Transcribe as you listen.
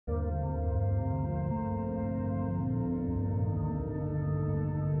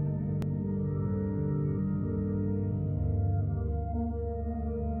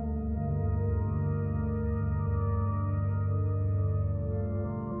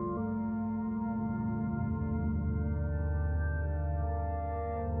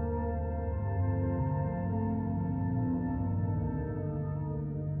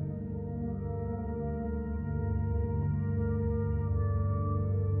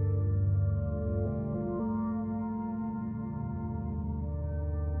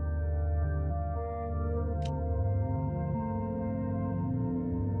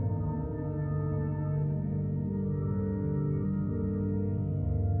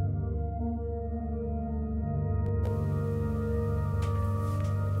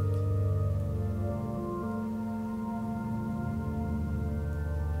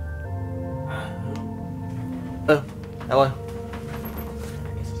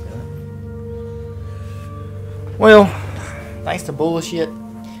Well, thanks to bullshit,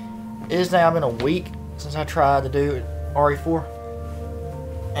 it has now been a week since I tried to do RE4,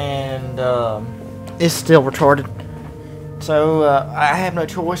 and it's still retarded. So I have no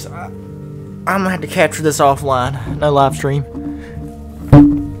choice. I'm gonna have to capture this offline. No live stream.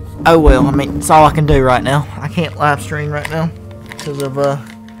 Oh well, I mean, it's all I can do right now. I can't live stream right now because of the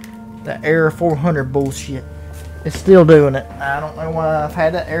RE400 bullshit. It's still doing it. I don't know why. I've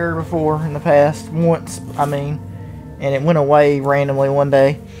had that error before in the past. Once, I mean, and it went away randomly one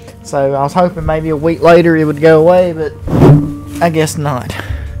day. So I was hoping maybe a week later it would go away, but I guess not.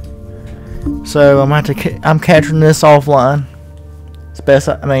 So I'm capturing this offline. It's best.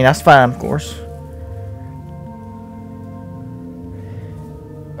 I mean, that's fine, of course.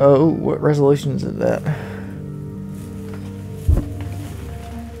 Oh, what resolution is it at?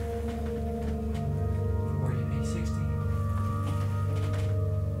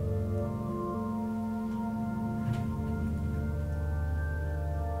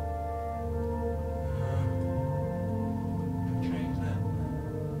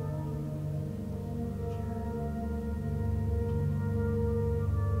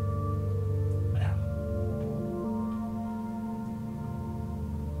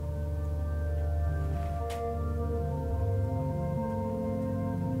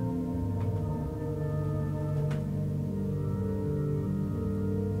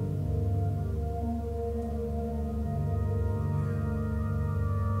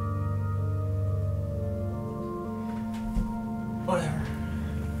 Whatever.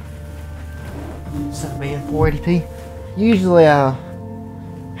 Instead of being 480p. Usually I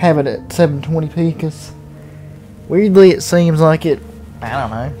have it at 720p because weirdly it seems like it, I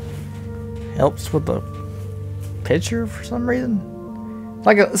don't know, helps with the picture for some reason. It's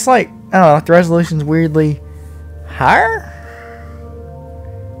like I don't know, like the resolution's weirdly higher.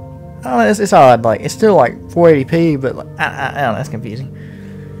 I don't know, it's odd. Like it's still like 480p, but like, I don't know, it's confusing.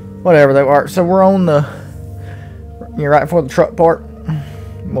 Whatever they are. So we're on the. You're right before the truck part.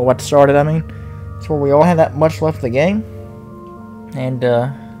 Well, what started, I mean. It's where we all have that much left of the game. And,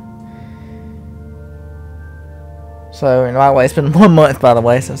 so, and by the way, it's been 1 month, by the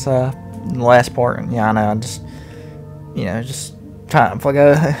way, since, the last part. And, yeah, I know, I just, you know, just time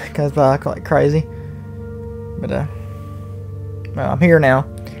goes by like crazy. But, well, I'm here now.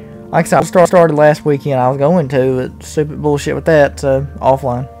 Like I said, I started last weekend. I was going to, but stupid bullshit with that, so,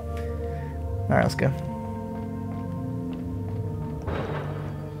 offline. Alright, let's go.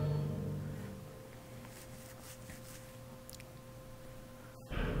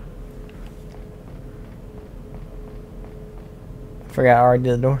 Forgot I already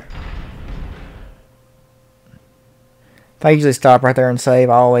did the door. If I usually stop right there and save,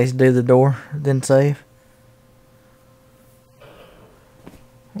 I always do the door, then save.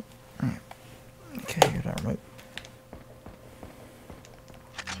 Okay, here's our remote.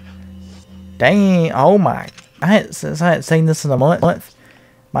 Dang, oh my. Since I hadn't seen this in a month.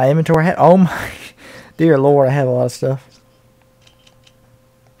 My inventory had, oh my. Dear Lord, I have a lot of stuff.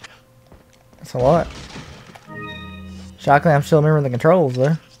 That's a lot. Shockingly, I'm still remembering the controls,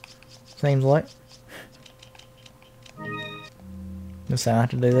 though. Seems like. This time I have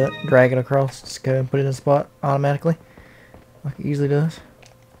to do that. Drag it across. Just go and put it in a spot automatically. Like it usually does.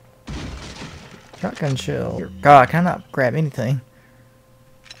 Shotgun shell. God, I cannot grab anything.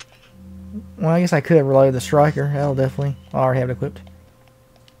 Well, I guess I could have reloaded the striker. That'll definitely. I already have it equipped.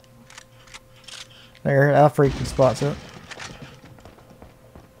 There, that'll freak the spots up.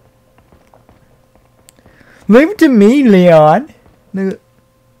 Leave it to me, Leon. No.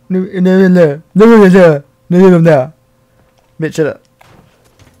 Bitch, shut up.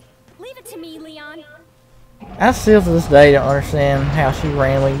 Leave it to me, Leon. I still to this day don't understand how she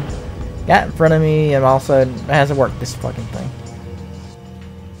randomly got in front of me and also hasn't worked this fucking thing.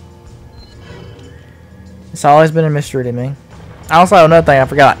 It's always been a mystery to me. Also, another thing I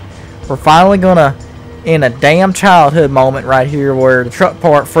forgot. We're finally gonna, in a damn childhood moment right here where the truck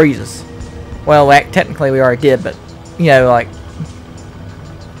part freezes. Well, technically we already did, but, you know, like,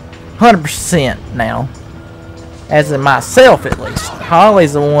 100% now. As in myself, at least.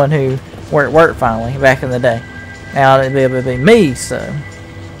 Holly's the one where it worked finally, back in the day. Now it'll be me, so.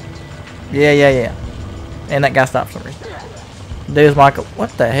 Yeah. And that guy stopped for me. Dude's Michael.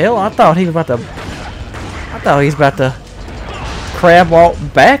 What the hell? I thought he was about to crab walk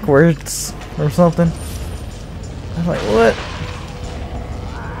backwards or something. I was like, what?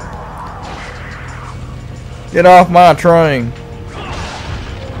 Get off my train.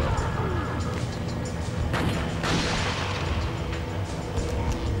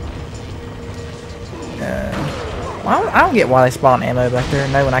 I don't get why they spawn ammo back there.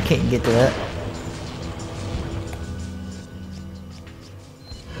 No, when I can't get to that.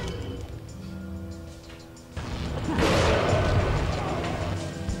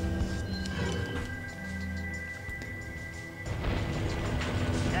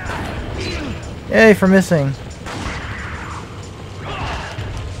 Yay for missing.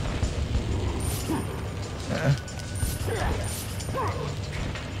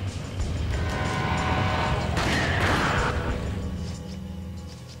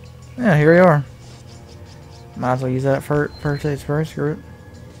 Yeah, here we are. Might as well use that for first aid first. Screw it.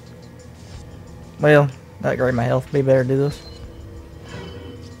 Well, that grade my health. Be better to do this.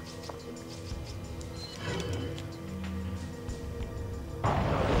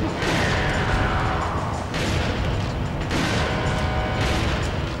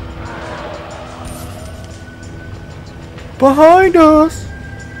 Behind us!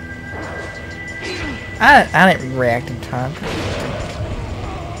 I didn't react in time.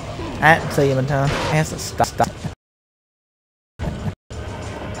 I didn't see him in time. He has to stop.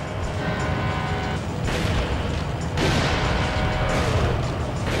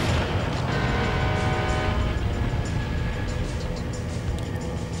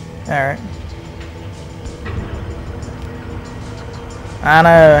 Alright. I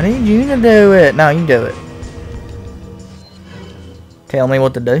know, I need you to do it. No, you do it. Tell me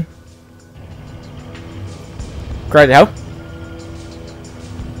what to do. Great help.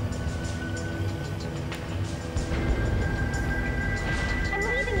 I'm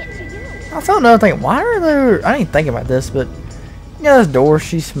leaving it to you. I saw another thing. Why are there... I didn't think about this, but... You know those doors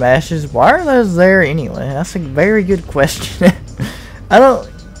she smashes? Why are those there anyway? That's a very good question. I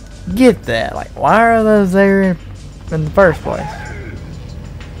don't get that. Like, why are those there in the first place?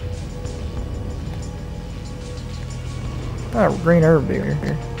 Oh, green herb beer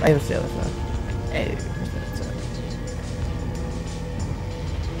here. Maybe it's the other side. Hey, where's that side?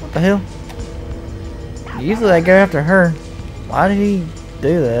 What the hell? Usually they go after her. Why did he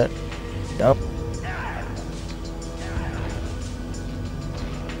do that? Dope.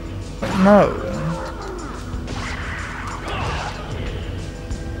 No.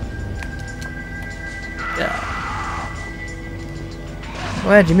 Yeah.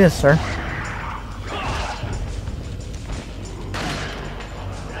 Glad you missed, sir.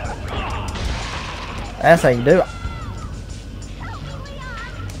 That's how you do it.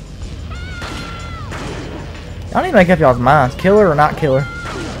 Y'all need to make up y'all's minds. Kill her or not kill her.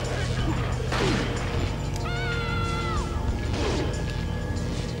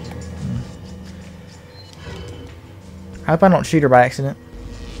 I hope I don't shoot her by accident.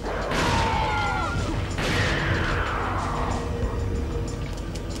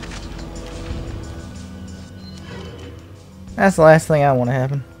 That's the last thing I want to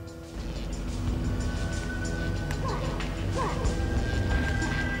happen.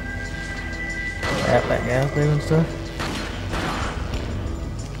 That guy's doing stuff.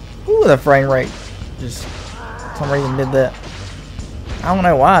 Ooh, the frame rate just for some reason did that. I don't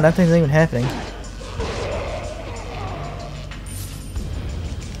know why. Nothing's even happening.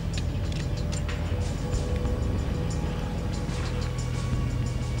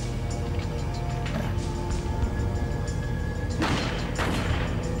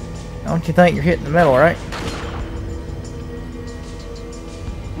 Don't you think you're hitting the metal, right?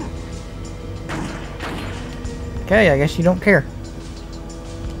 Okay, I guess you don't care.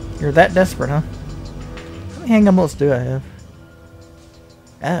 You're that desperate, huh? How many handgun bullets do I have?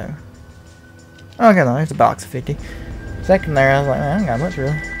 Oh. Okay, no, there's a box of 50. Second there, I was like, man, I ain't got much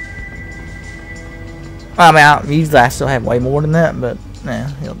really. Well, I mean, usually I still have way more than that, but nah,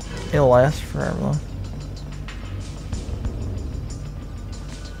 it'll last forever long.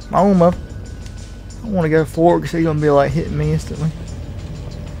 Home up. I want to go forward because he's gonna be like hitting me instantly.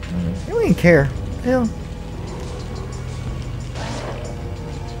 He don't even care. Hell.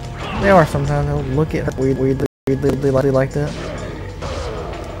 They are sometimes. They'll look at her weirdly like that.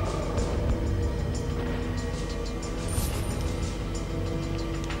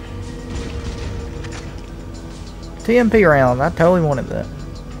 TMP round. I totally wanted that.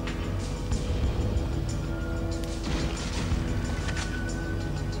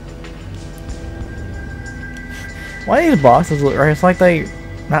 Why do these boxes look right? It's like they,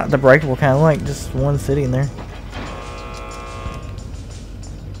 not the breakable kind, like just one sitting there.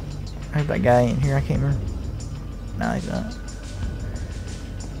 I hope that guy ain't here. I can't remember. No, he's not.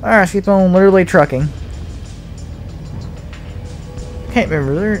 Alright, let's keep on literally trucking. Can't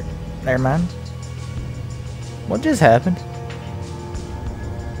remember. Never mind. What just happened?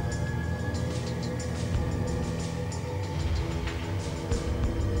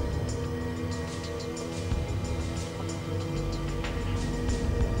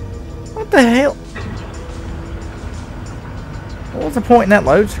 What the hell? What was the point in that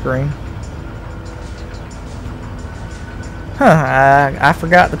load screen? Huh, I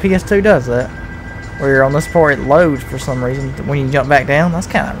forgot the PS2 does that. Where you're on this part, it loads for some reason when you jump back down. That's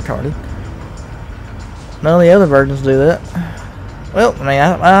kind of retarded. None of the other versions do that. Well, I mean,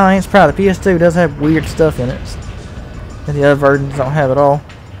 I ain't surprised. The PS2 does have weird stuff in it. And the other versions don't have it all.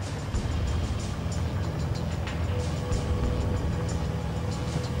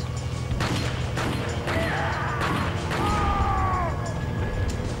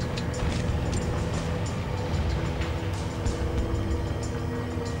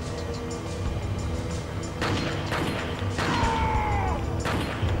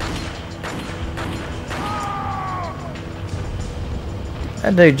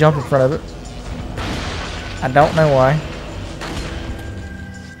 That dude jumped in front of it. I don't know why.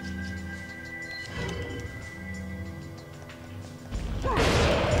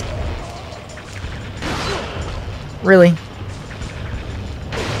 Really? I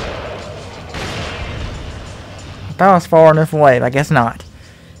thought I was far enough away, but I guess not.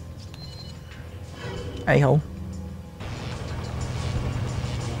 A-hole.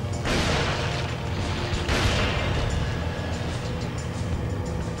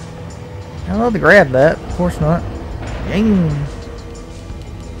 I'd love to grab that. Of course not. Dang.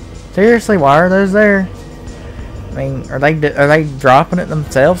 Seriously, why are those there? I mean, are they dropping it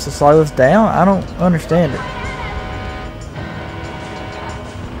themselves to slow us down? I don't understand it.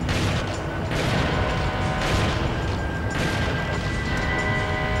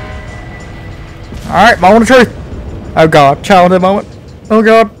 Alright, moment of truth. Oh god, childhood moment. Oh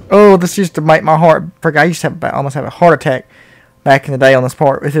god. Oh, this used to make my heart break. I used to have almost have a heart attack back in the day on this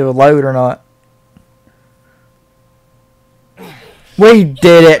part, if it would load or not. We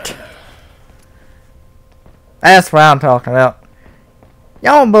did it. That's what I'm talking about.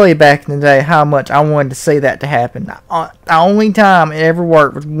 Y'all don't believe back in the day how much I wanted to see that to happen. The only time it ever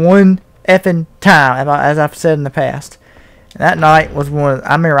worked was one effing time, as I've said in the past. And that night was one.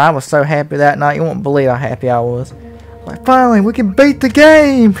 I remember I was so happy that night. You won't believe how happy I was. Like, finally, we can beat the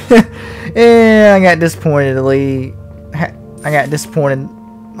game. Yeah, I got disappointed to leave. I got disappointed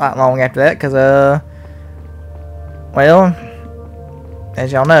not long after that because, well,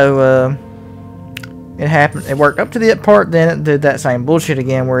 as y'all know, it happened. It worked up to the part, then it did that same bullshit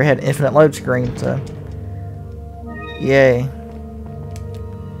again where it had infinite load screen. So, yay.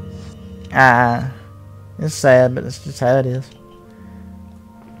 It's sad, but it's just how it is.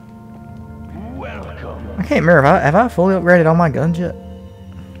 Welcome. I can't remember. Have I fully upgraded all my guns yet?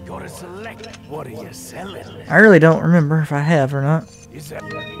 Gotta select. What are you selling? I really don't remember if I have or not. Is that?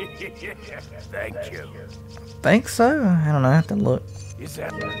 Thank you. Think so? I don't know. I have to look. Is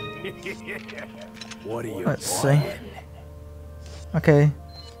that? What are you? Let's see. Okay.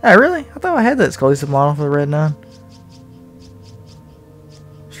 Oh, really? I thought I had that exclusive model for the Red 9.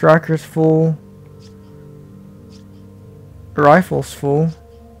 Striker's full. Rifle's full.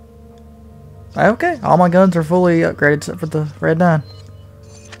 Okay, all my guns are fully upgraded except for the Red 9.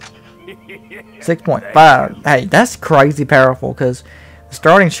 6.5. Hey, that's crazy powerful because the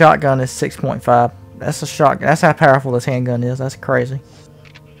starting shotgun is 6.5. That's a shotgun. That's how powerful this handgun is. That's crazy.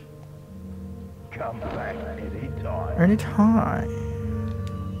 Come back anytime. Anytime.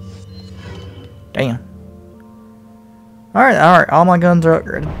 Damn. Alright, all my guns are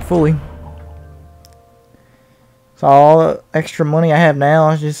upgraded fully. So all the extra money I have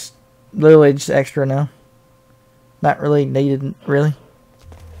now is just literally just extra now. Not really needed, really.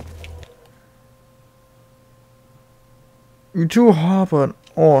 You do have an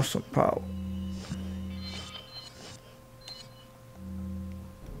awesome power.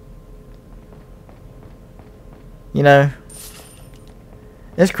 You know,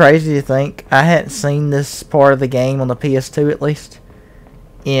 it's crazy to think I hadn't seen this part of the game on the PS2 at least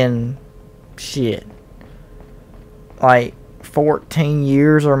in shit like 14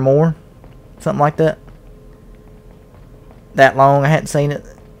 years or more, something like that. That long I hadn't seen it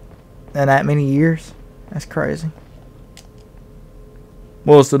in that many years. That's crazy.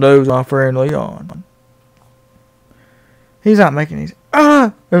 What's the news, my friend Leon? He's not making these.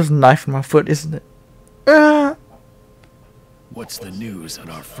 There's a knife in my foot, isn't it? What's the news on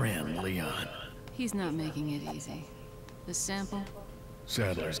our friend Leon? He's not making it easy. The sample?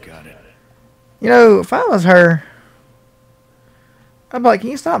 Sadler's got it. You know, if I was her, I'd be like,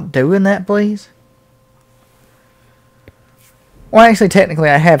 can you stop doing that, please? Well, actually, technically,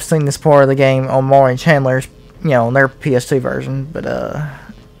 I have seen this part of the game on Maury and Chandler's, you know, on their PS2 version, but,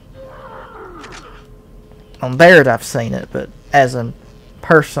 on theirs I've seen it, but as in,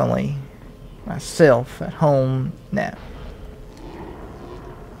 personally, myself, at home, no.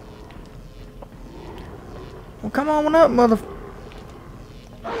 Well, come on up, mother...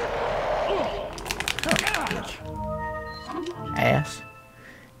 Ass.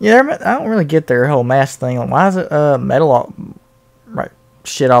 Yeah, I don't really get their whole mask thing. Why is it metal all, right,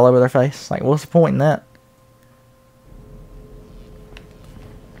 shit all over their face? Like, what's the point in that?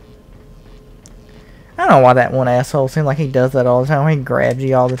 don't know why that one asshole seems like he does that all the time. He grabs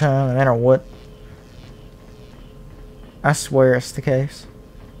you all the time, no matter what. I swear it's the case.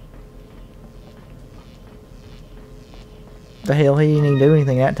 The hell, he didn't even do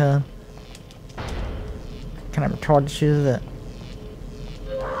anything that time. Kind of retarded shit is that?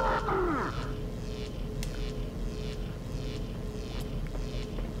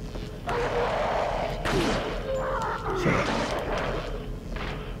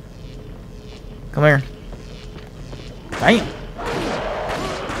 Come here. Damn.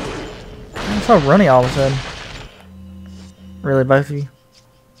 I'm so runny all of a sudden. Really, both of you?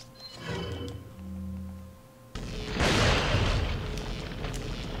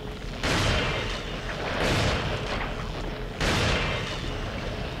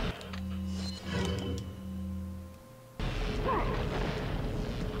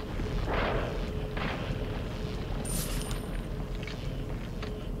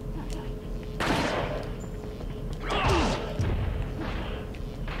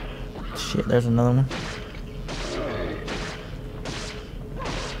 Shit, there's another one.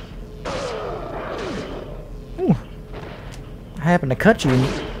 Ooh. I happened to cut you.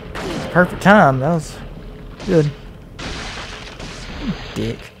 Perfect time. That was good. You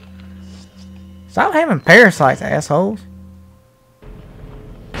dick. Stop having parasites, assholes.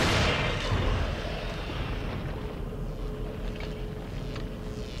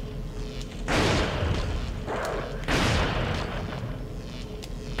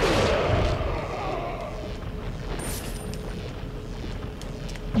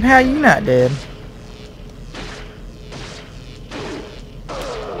 How are you not dead?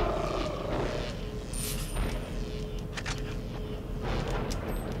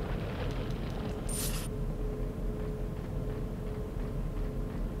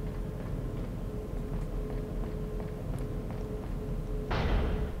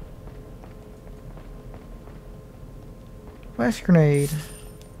 Flash grenade.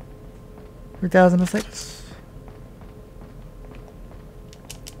 3006.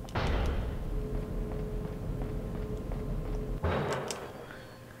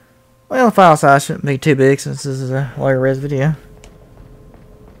 Well, the file size shouldn't be too big since this is a low res video.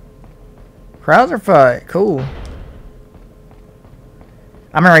 Krauser fight, cool. I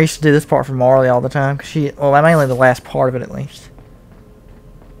remember I used to do this part for Marley all the time, cause she, well, mainly the last part of it at least.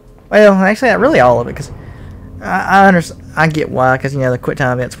 Well, actually, not really all of it, cause I understand, I get why, cause you know the quick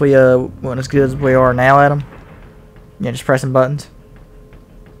time events we weren't as good as we are now at them. Yeah, just pressing buttons.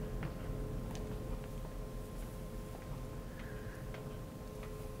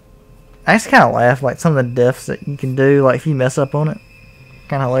 I just kind of laugh, like, some of the deaths that you can do, like, if you mess up on it.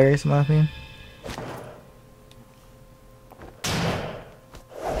 Kind of hilarious, in my opinion.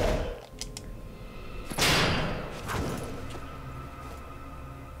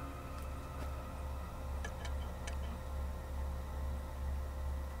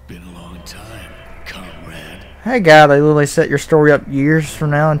 Been a long time, comrade. Hey, guy, they literally set your story up years from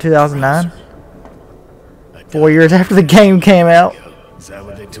now in 2009. 4 years after the game came out. Is that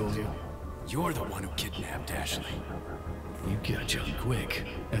what they told you? You're the one who kidnapped Ashley. You got young quick,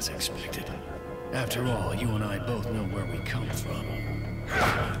 as expected. After all, you and I both know where we come from.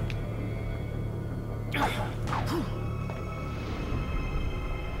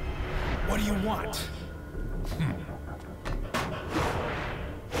 What do you want?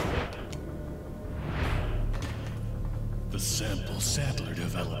 The sample Sadler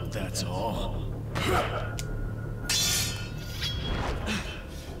developed, that's all.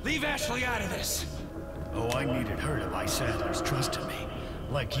 Leave Ashley out of this. Oh, I needed her to buy Sadler's trust in me.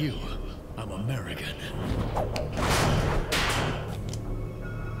 Like you, I'm American.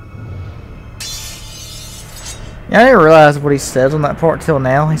 Yeah, I didn't realize what he says on that part till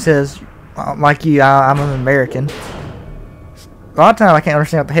now. He says, like you, I'm an American. A lot of times I can't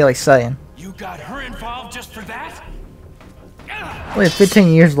understand what the hell he's saying. You got her involved just for that? Only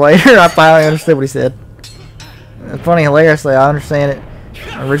 15 years later, I finally understood what he said. It's funny, hilariously, I understand it.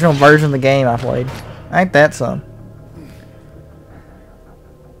 Original version of the game I played. Ain't that some?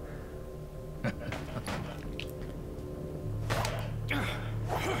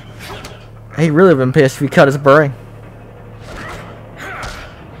 He really would have been pissed if he cut his brain.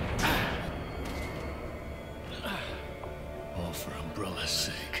 All for Umbrella's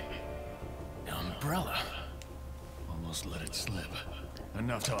sake. Umbrella. Almost let it slip.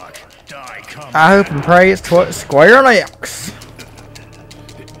 Enough talk. Die, come. I hope and pray it's square on the X.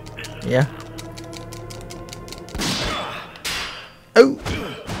 Yeah. Oh.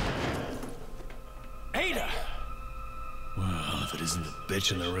 Ada! Well, if it isn't the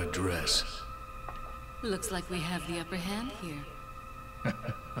bitch in the red dress. Looks like we have the upper hand here.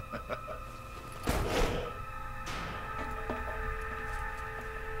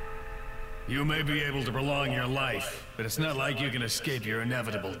 You may be able to prolong your life, but it's not like you can escape your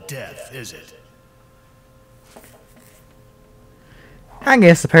inevitable death, is it? I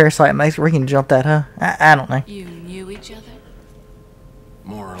guess the parasite makes it we can jump that, huh? I don't know. You knew each other?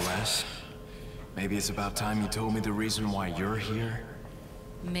 More or less. Maybe it's about time you told me the reason why you're here.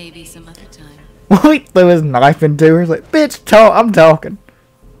 Maybe some other time. He threw his knife into her. He's like, bitch, talk. I'm talking.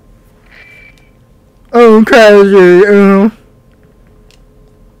 Oh, crazy.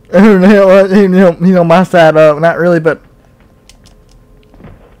 Who the hell? He's on my side up. Not really, but.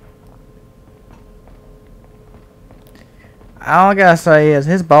 All I gotta say is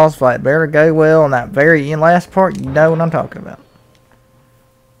his boss fight better go well in that very last part. You know what I'm talking about.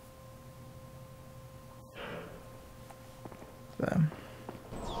 So.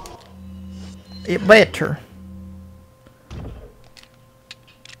 It better.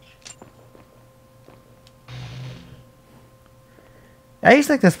 I used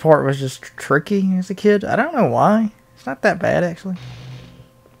to think this part was just tricky as a kid. I don't know why. It's not that bad, actually. I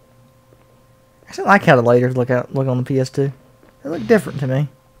actually like how the lasers look on the PS2. They look different to me.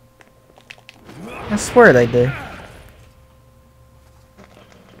 I swear they do.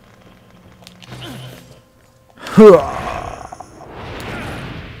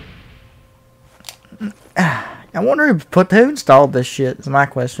 I wonder who installed this shit is my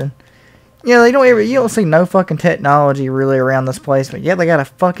question. Yeah, you don't see no fucking technology really around this place, but yet they got a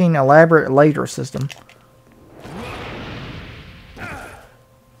fucking elaborate laser system.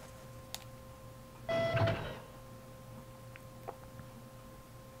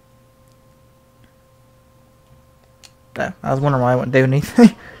 I was wondering why I wouldn't do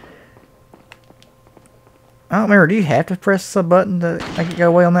anything. I don't remember, do you have to press a button to make it go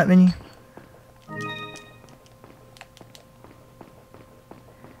away on that menu?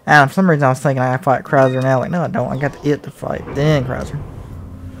 For some reason I was thinking I fight Chrysler now. Like, no I don't. I got the it to fight. Then Chrysler.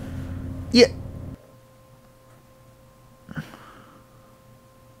 Yeah.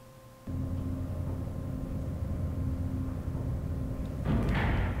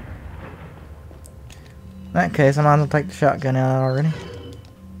 In that case, I might as well take the shotgun out already.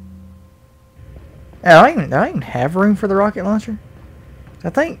 Yeah, I don't even have room for the rocket launcher.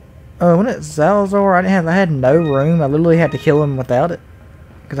 I think, when it's Zalazar, I had no room. I literally had to kill him without it.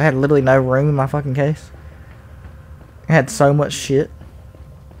 Because I had literally no room in my fucking case. I had so much shit.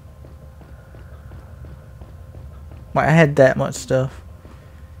 Like, I had that much stuff.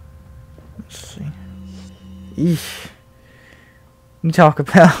 Let's see. Eesh. You talk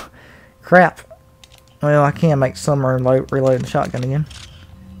about crap. Well, I can make some reload the shotgun again.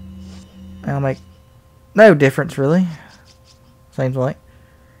 I'll make no difference, really. Seems like.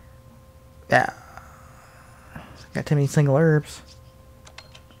 Yeah. Got too many single herbs.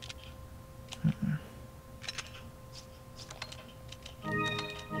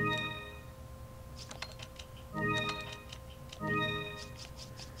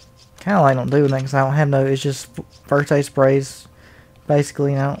 Kind of like don't do anything because I don't have no. It's just first aid sprays.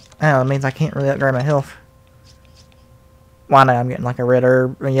 Basically, you know, it means I can't really upgrade my health. Well, I know I'm getting like a red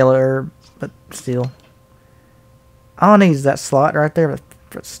herb, a yellow herb, but still. All I need is that slot right there,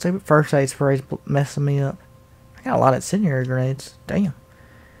 but stupid first aid sprays messing me up. I got a lot of incendiary grenades. Damn.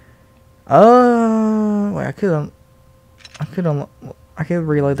 Wait, I could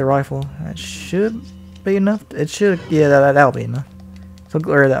reload the rifle. That should be enough. It should, yeah, that'll be enough. So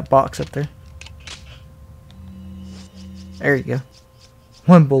clear that box up there. There you go.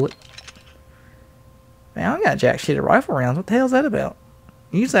 One bullet. Man, I got jack shit at rifle rounds. What the hell's that about?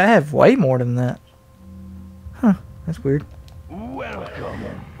 Usually I have way more than that. Huh, that's weird. Welcome.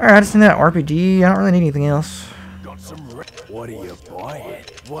 Alright, I just need that RPG. I don't really need anything else. Got some. What are you buying?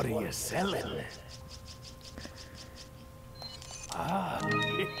 What are you selling? Ah,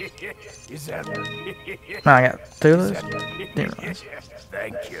 is that? No, I got two of those. Didn't realize.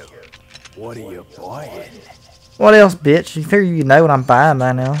 Thank you. What are you buying? What else, bitch? You figure you know what I'm buying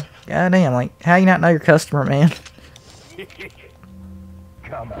by now. Goddamn, like, how you not know your customer, man?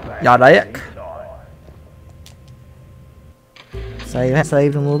 Y'all dick.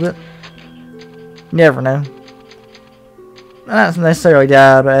 Saved him a little bit. You never know. Not necessarily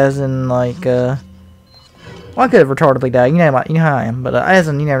die, but as in, like, well, I could have retardedly died. You know how I am. But as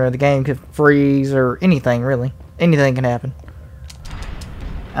in, you never know, the game could freeze or anything, really. Anything can happen.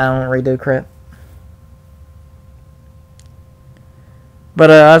 I don't redo crap. But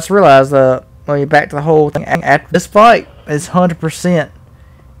I just realized, well, back to the whole thing. After this fight is 100%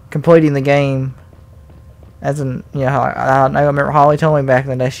 completing the game. As in, you know, I remember Holly told me back in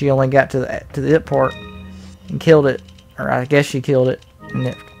the day she only got to the it part and killed it, or I guess she killed it.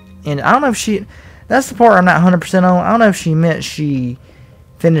 And I don't know if she. That's the part I'm not 100% on. I don't know if she meant she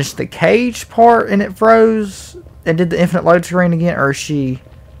finished the cage part and it froze and did the infinite load screen again, or she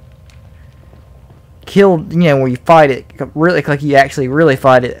killed, you know, where you fight it, really, like you actually really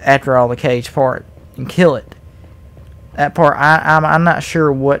fight it after all the cage part and kill it. That part, I'm not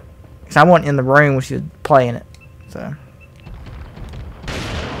sure what, because I wasn't in the room when she was playing it, so.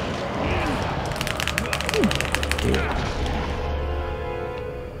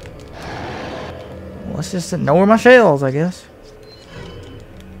 Well, let's just ignore my shells, I guess.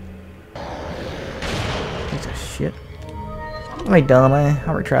 Piece of shit. I ain't done, man.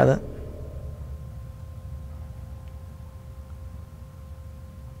 I'll retry that.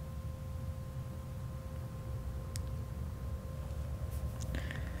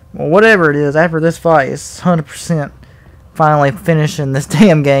 Well, whatever it is, after this fight, it's 100% finally finishing this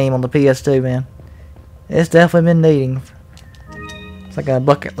damn game on the PS2, man. It's definitely been needing. It's like a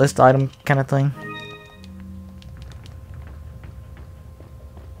bucket list item kind of thing.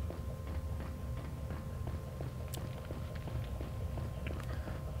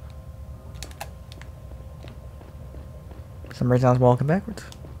 For some reason I was walking backwards.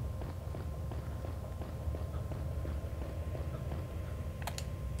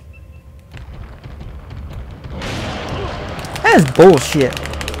 That is bullshit.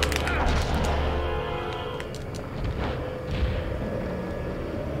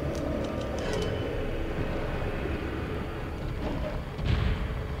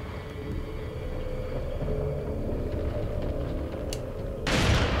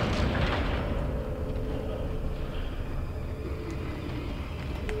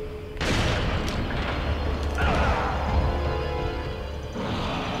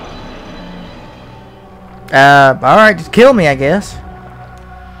 Alright, just kill me, I guess.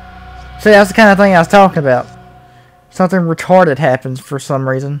 See, that's the kind of thing I was talking about. Something retarded happens for some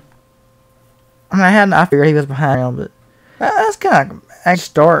reason. I mean, I figured he was behind him, but that's kind of a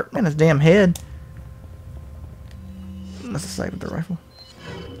start in his damn head. Let's save with the rifle.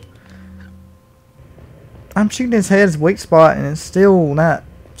 I'm shooting his head's weak spot, and it's still not,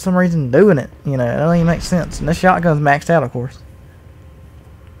 for some reason, doing it. You know, it don't even make sense. And this shotgun's maxed out, of course.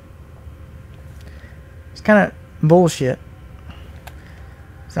 It's kind of bullshit.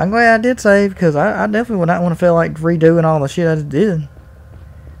 So I'm glad I did save, because I definitely would not want to feel like redoing all the shit I just did.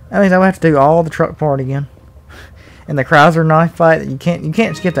 That means I would have to do all the truck part again. And the Chrysler knife fight, you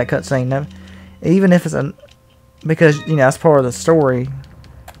can't skip that cutscene. No, even if it's a, because you know that's part of the story.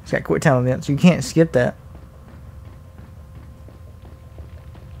 It's got quick time events. You can't skip that.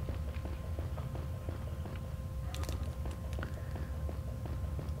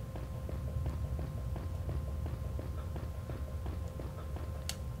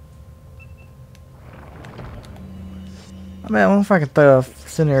 I mean, I wonder if I can throw a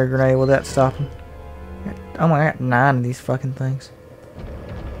incendiary grenade without stopping. Oh my, I got 9 of these fucking things.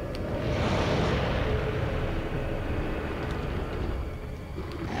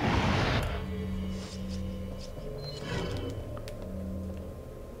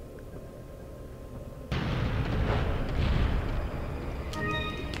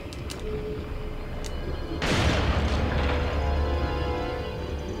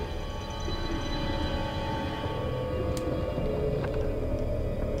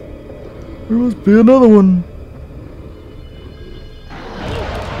 There must be another one.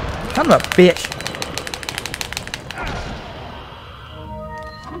 I'm a bitch.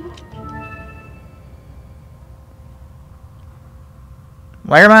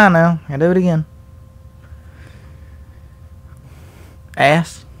 Where am I now? I do it again.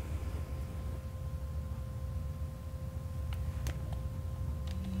 Ass.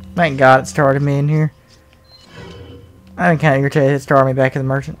 Thank God it started me in here. I've been kind of irritated it started me back at the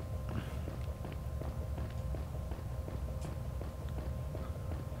merchant.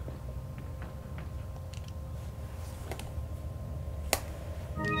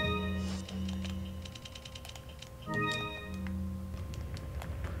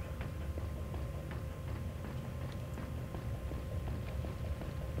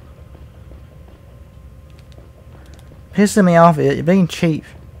 Pissing me off, you're being cheap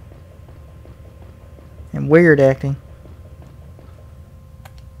and weird acting.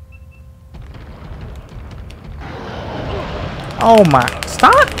 Oh my,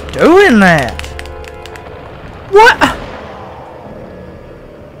 stop doing that. What?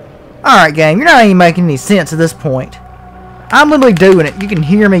 Alright game, you're not even making any sense at this point. I'm literally doing it, you can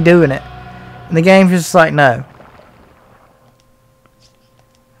hear me doing it, and the game's just like, no.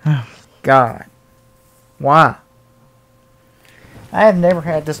 Oh God, why? I have never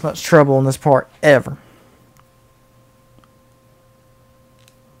had this much trouble in this part, ever.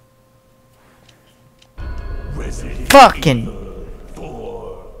 Fucking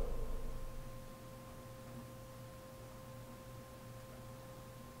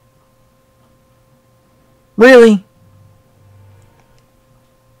Really?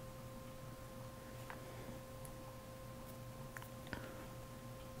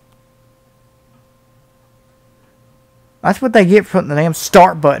 That's what they get for putting the damn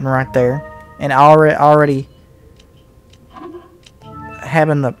start button right there. And already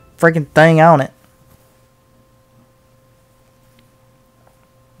having the freaking thing on it.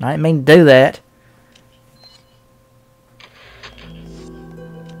 I didn't mean to do that.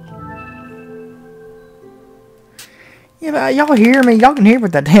 Yeah, but y'all hear me. Y'all can hear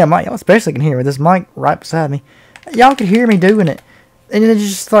with that damn mic. Y'all especially can hear with this mic right beside me. Y'all can hear me doing it. And it's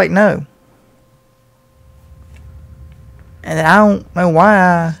just like, no. And I don't know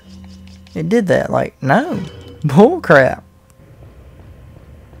why it did that. Like, no. Bull crap.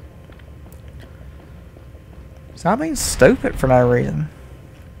 Stop being stupid for no reason.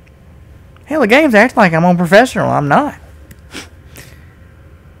 Hell, the game's acting like I'm on professional. I'm not.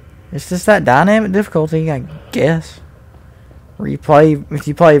 It's just that dynamic difficulty, I guess. Where you play, if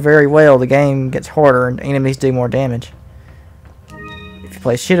you play very well, the game gets harder and enemies do more damage. If you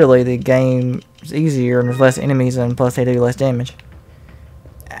play shittily, the game is easier and there's less enemies and plus they do less damage.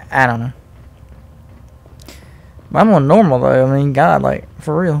 I don't know. But I'm on normal though. I mean, God, like,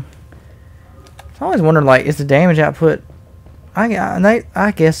 for real. I always wondered, like, is the damage output...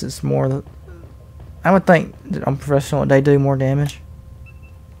 I guess it's more... I would think that on professional they do more damage.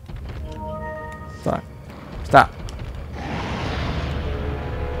 Stop. Stop.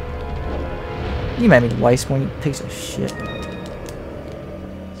 You made me waste one, you piece of shit.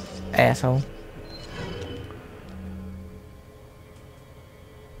 Asshole.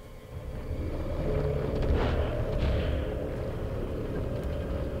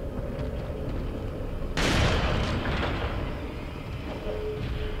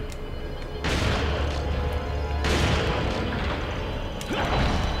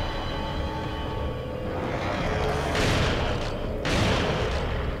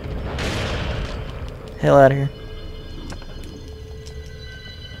 Hell out of here.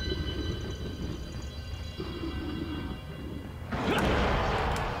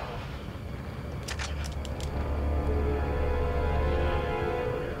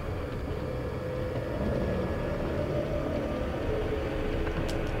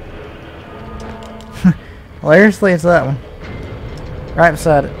 Hilariously, it's that one. Right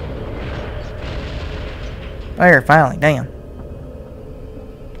beside it. There, finally, damn.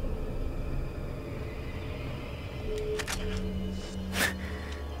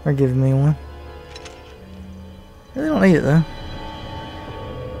 They're giving me one. Really don't need it though.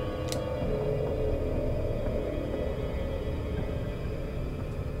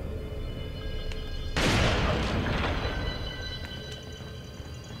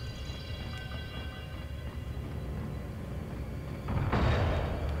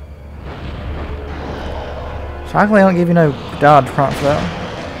 Shockingly, I don't give you no dodge prompt for that one.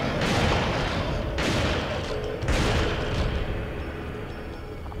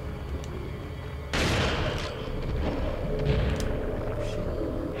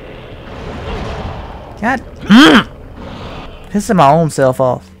 God, pissing my own self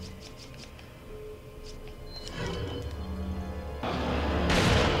off.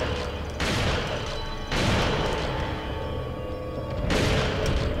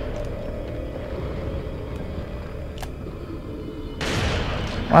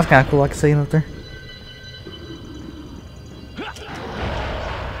 Well, that's kind of cool. I can see him up there.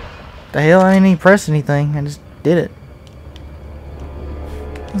 The hell? I didn't even press anything. I just did it.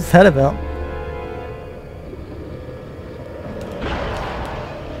 What's that about?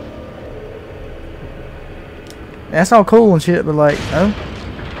 That's all cool and shit, but like, oh.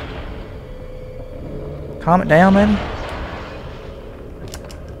 Calm it down, maybe?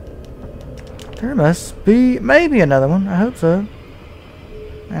 There must be maybe another one. I hope so.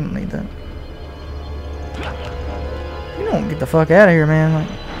 I don't need that. You don't get the fuck out of here, man. Like,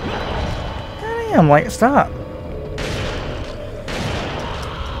 damn, like, stop.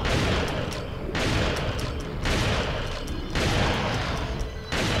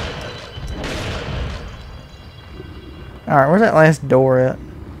 Alright, where's that last door at?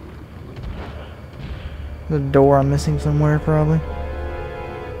 The door I'm missing somewhere, probably.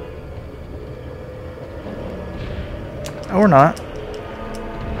 Or not.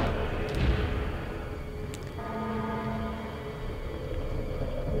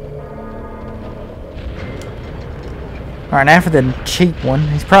 Alright, now for the cheap one.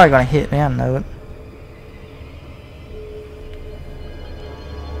 He's probably gonna hit me, I know it.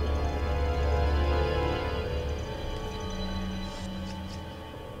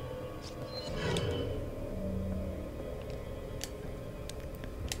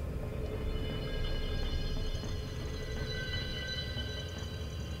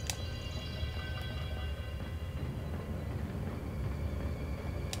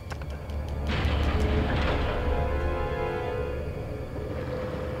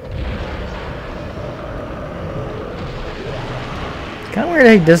 Kind of weird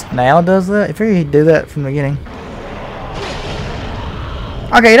that he just now does that. If he'd do that from the beginning.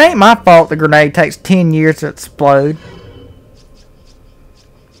 Okay, it ain't my fault the grenade takes 10 years to explode.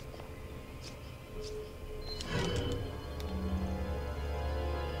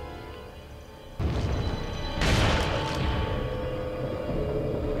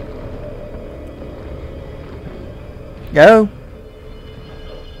 Go.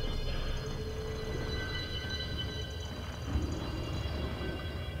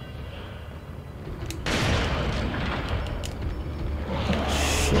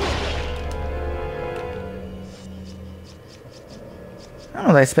 I don't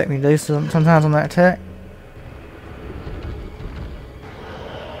know what they expect me to do sometimes on that attack.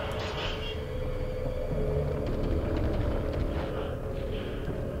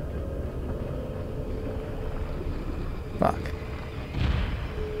 Fuck.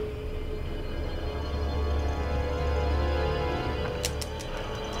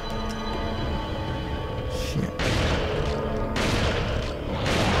 Shit.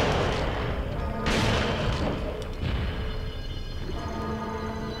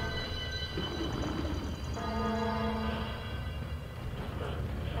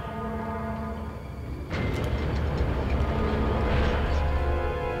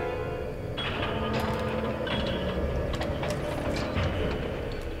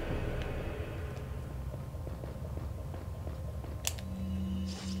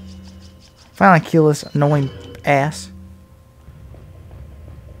 Finally kill this annoying ass.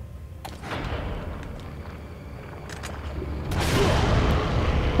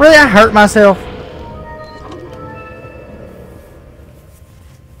 Really, I hurt myself.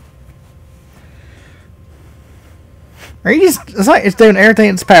 Are you just, it's like it's doing everything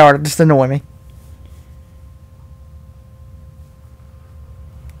in its power to just annoy me.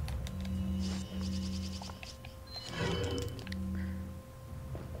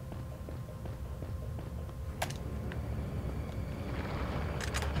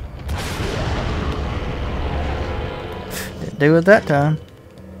 Do it that time.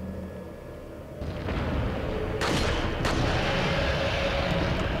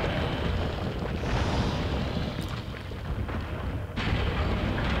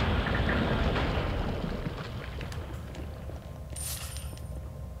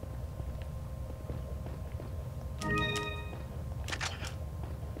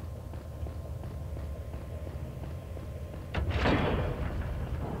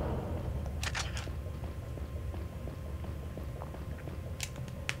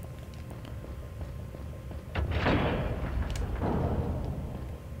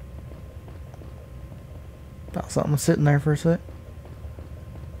 Thought something was sitting there for a sec.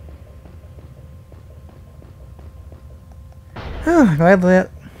 Glad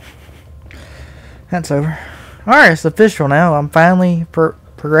that's over. Alright, it's official now. I'm finally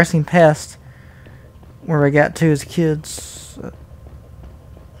progressing past where we got to as kids.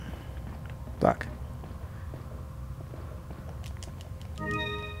 Fuck.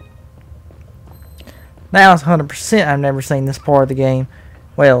 Now it's 100%. I've never seen this part of the game.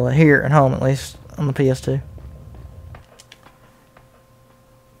 Well, here at home at least, on the PS2.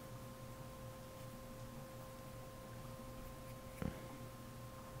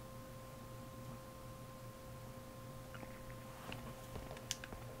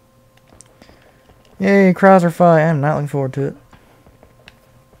 Yay, Chrysler fight. I'm not looking forward to it.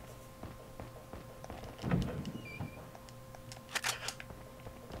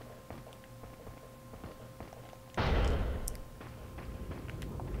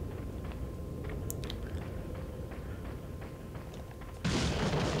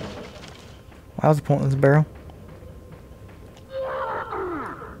 Why was the point of this barrel?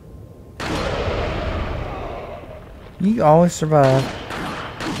 You always survive.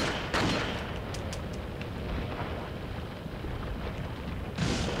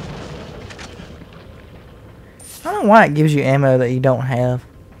 I don't know why it gives you ammo that you don't have.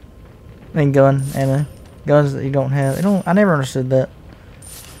 I mean, gun ammo. Guns that you don't have. I never understood that.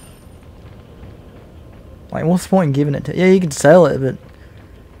 Like, what's the point in giving it to? Yeah, you can sell it, but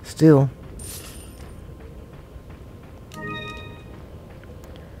still.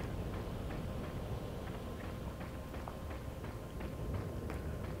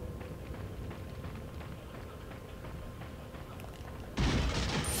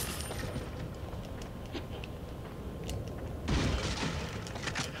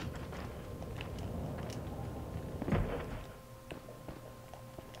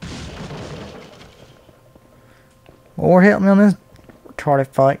 Lord help me on this retarded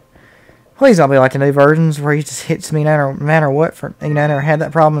fight. Please don't be like the new versions where he just hits me no matter what. I never had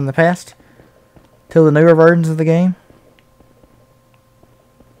that problem in the past. Till the newer versions of the game.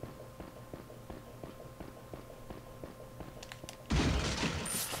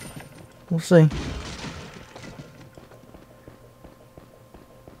 We'll see.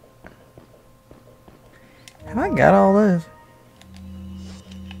 Have I got all those?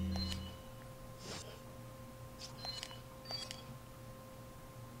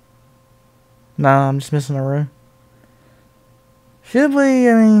 No, I'm just missing a row. Should we?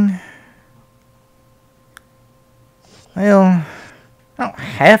 I mean, well, I don't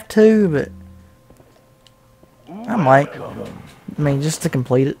have to, but I might. I mean, just to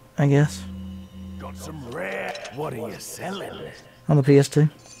complete it, I guess. Got some rare. What are you selling? On the PS2.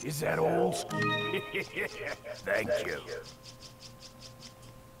 Is that all? Thank you.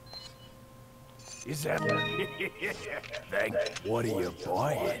 Is that? Thank. What are you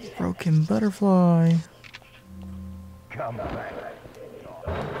buying? Broken butterfly. Come back.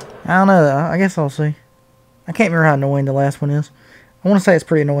 I don't know. I guess I'll see. I can't remember how annoying the last one is. I want to say it's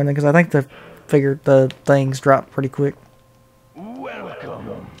pretty annoying because I think the things drop pretty quick.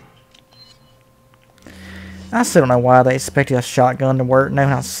 Welcome. I still don't know why they expected a shotgun to work, knowing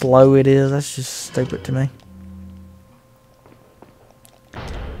how slow it is. That's just stupid to me.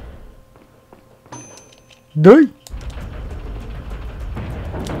 I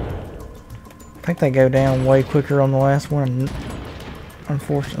think they go down way quicker on the last one,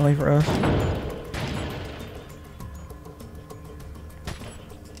 unfortunately for us.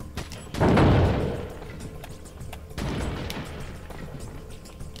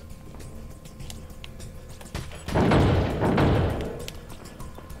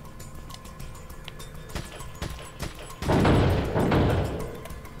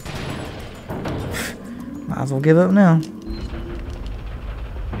 Might as well give up now.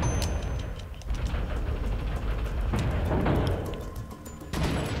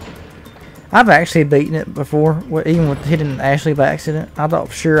 I've actually beaten it before, even with hitting Ashley by accident. I thought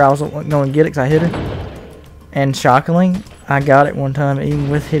for sure I was going to get it because I hit her. And shockingly, I got it one time even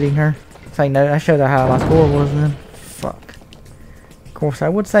with hitting her. Say no, I showed her how my score was then. Fuck. Of course, I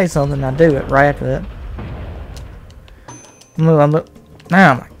would say something, I'd do it right after that. Look. Oh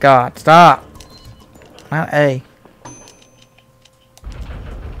my god, stop. Not A.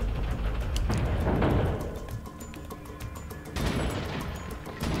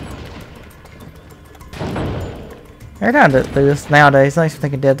 Every time I do this nowadays, I used to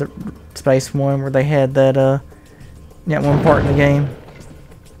think of Dead Space 1 where they had that, one part in the game.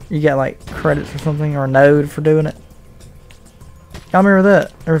 You got like credits or something, or a node for doing it. Y'all remember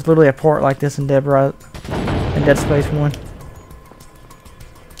that? There was literally a part like this in Dead Space 1.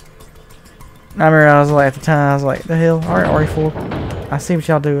 I remember I was like, at the time, I was like, the hell? Alright, RE4. I see what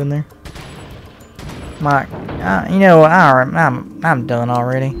y'all doing there. Mike, you know what? I'm done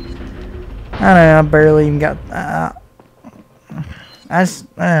already. I know, I barely even got. I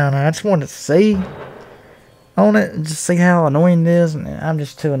don't know. I just wanted to see on it and just see how annoying it is, and I'm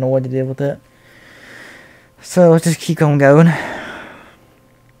just too annoyed to deal with it. So let's just keep on going.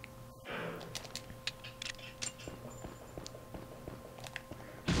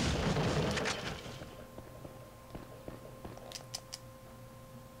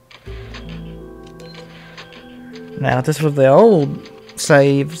 Now, if this was the old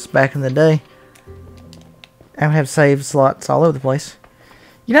saves back in the day, I would have save slots all over the place.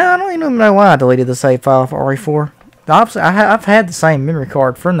 You know, I don't even know why I deleted the save file for RE4. Obviously, I've had the same memory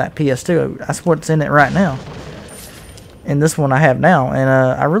card from that PS2. That's what's in it right now. And this one I have now. And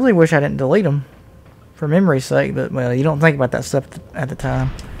I really wish I didn't delete them for memory's sake. But, well, you don't think about that stuff at the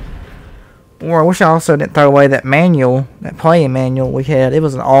time. Or I wish I also didn't throw away that manual, that playing manual we had. It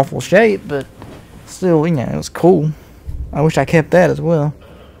was an awful shape, but still, you know, it was cool. I wish I kept that as well.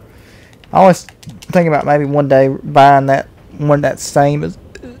 I always think about maybe one day buying that one that's same as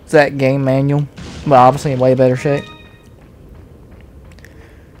that game manual, but obviously in way better shape.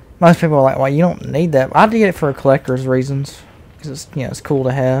 Most people are like, "Well, you don't need that." I get it for collector's reasons because it's, you know, it's cool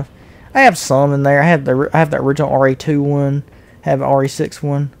to have. I have some in there. I have the original RE2 one, have the RE6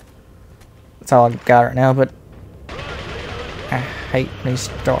 one. That's all I got right now. But I hate when he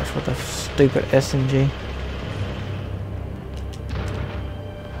starts with a stupid SMG.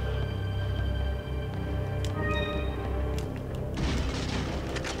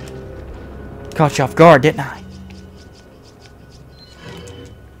 Caught you off guard, didn't I?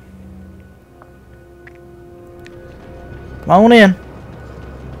 Come on in.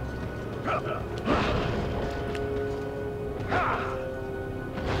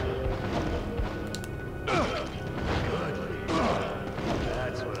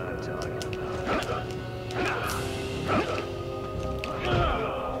 That's what I'm talking about.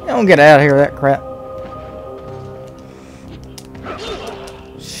 Don't get out of here with that crap.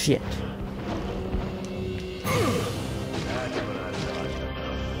 Shit.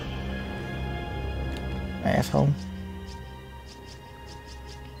 Asshole.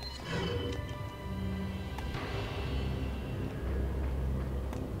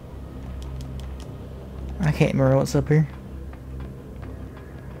 I can't remember what's up here.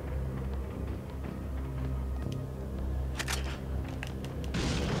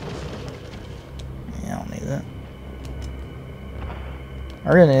 Yeah, I don't need that. I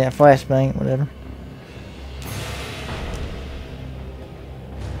really need that flashbang, whatever.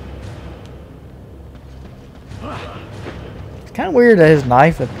 It's kind of weird that his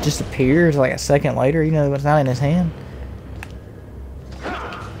knife just appears like a second later, you know, it's not in his hand.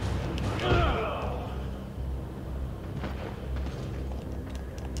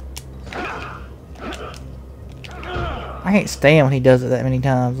 I can't stand when he does it that many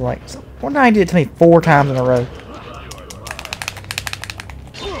times. Like, one time he did it to me 4 times in a row.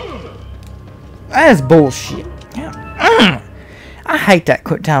 That is bullshit. I hate that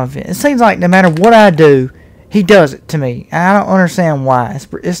quick time event. It seems like no matter what I do, he does it to me. I don't understand why.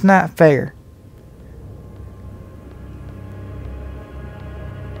 It's not fair.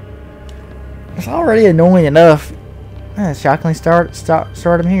 It's already annoying enough. Shockingly start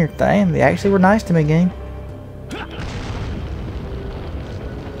him here. Damn, they actually were nice to me, game.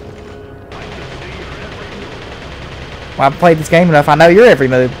 Well, I've played this game enough. I know your every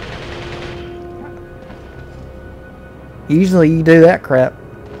move. Usually you do that crap.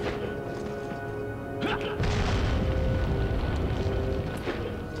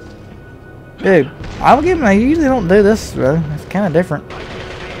 Dude, I'll give him. I usually don't do this, bro. It's kind of different.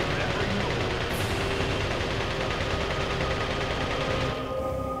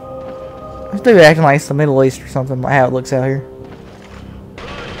 This dude acting like it's the Middle East or something, like how it looks out here.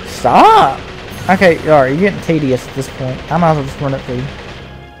 Stop! Okay, alright, you're getting tedious at this point. I might as well just run it for you.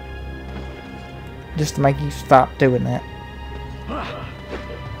 Just to make you stop doing that.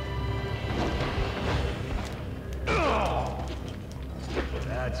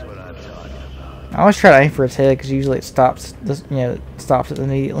 That's what I'm talking about. I always try to aim for its head because usually it stops. This, you know, it stops it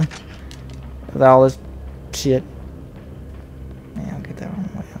immediately with all this shit. Yeah, I'll get that one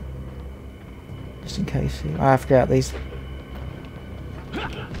way up, just in case. Oh, I forgot these.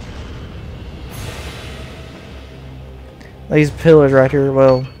 These pillars right here.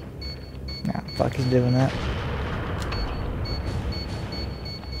 Well, nah, fuck, he's doing that.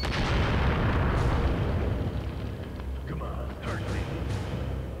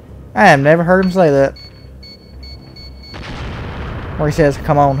 I have never heard him say that. Where he says,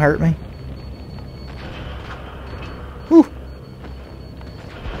 "Come on, hurt me." Whew.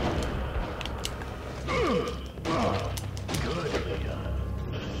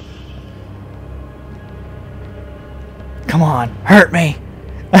 Come on, hurt me.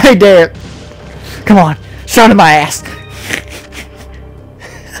 I dare. Come on, shot in my ass.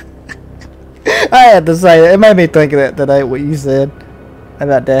 I had to say that. It made me think of that today, what you said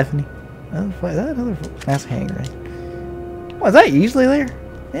about Daphne. Oh, wait, that's a hand grenade. Was that usually there?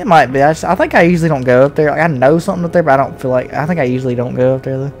 It might be. I think I usually don't go up there. Like, I know something up there, but I don't feel like. I think I usually don't go up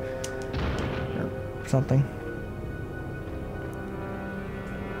there though. Or something.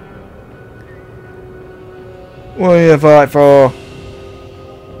 What do you fight for?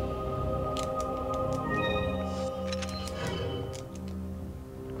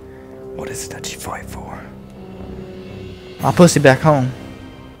 What is it that you fight for? My pussy back home.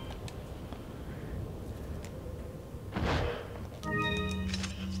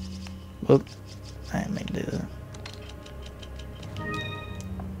 Whoop. I didn't mean to do that.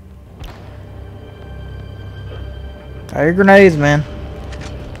 Try your grenades, man.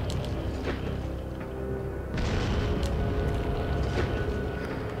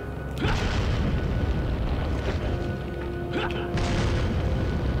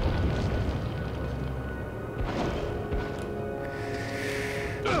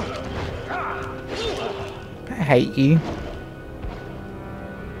 I hate you.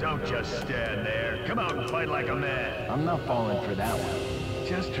 Don't just stand there. Come out and fight like a man. I'm not falling for that one.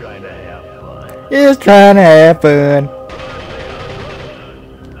 Just trying to have fun. Just trying to have fun.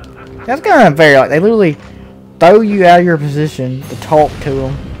 That's kind of unfair. Like, they literally throw you out of your position to talk to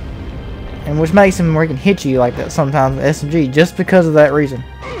them, and which makes them where he can hit you like that sometimes with SMG just because of that reason.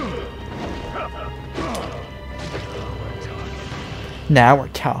 Now we're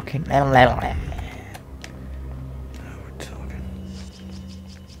talking.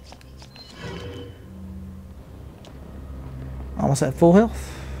 Almost at full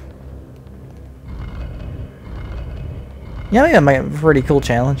health. Yeah, I think that might be a pretty cool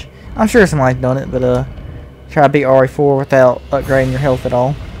challenge. I'm sure somebody's done it, but try to beat RE4 without upgrading your health at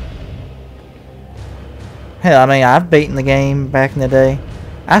all. Hell, I mean, I've beaten the game back in the day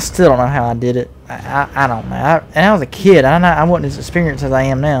I still don't know how I did it. I don't know. And I was a kid. I wasn't as experienced as I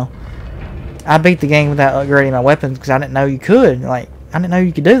am now. I beat the game without upgrading my weapons because I didn't know you could. Like, I didn't know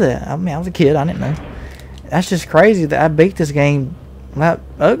you could do that. I mean, I was a kid. I didn't know. That's just crazy that I beat this game without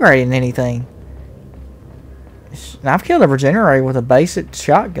upgrading anything. And I've killed a regenerator with a basic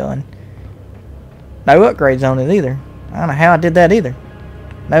shotgun. No upgrades on it either. I don't know how I did that either.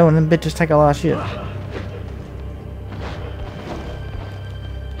 No, and them bitches take a lot of shit. I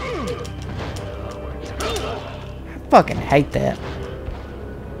fucking hate that.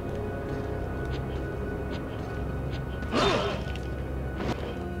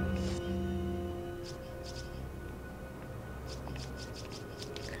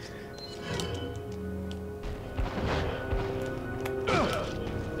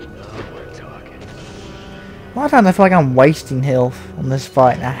 A lot of times I feel like I'm wasting health on this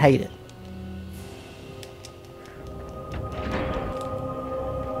fight, and I hate it.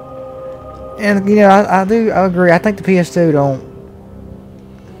 And, you know, I agree. I think the PS2 don't...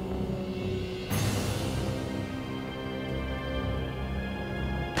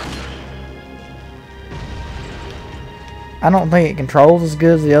 I don't think it controls as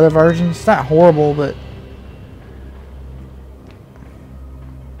good as the other versions. It's not horrible, but...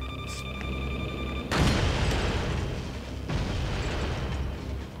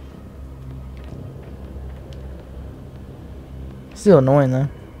 Still annoying though.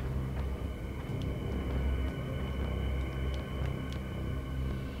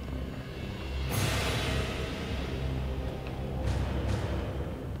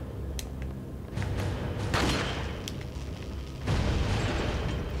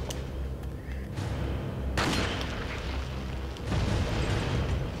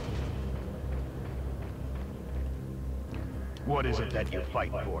 What is it that you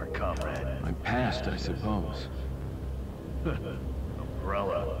fight for, comrade? My past, I suppose.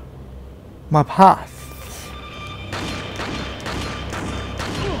 Umbrella. My path.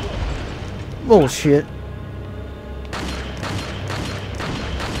 Bullshit.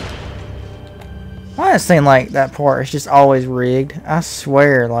 Why does it seem like that part is just always rigged? I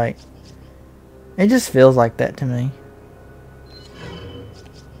swear, like, it just feels like that to me.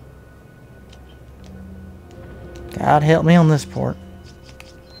 God help me on this part.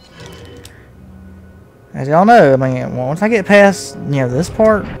 As y'all know, I mean, once I get past, you know, this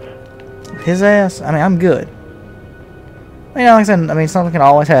part, his ass, I mean, I'm good. You know, like I said, I mean, something can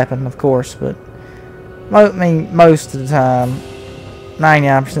always happen, of course, but I mean, most of the time,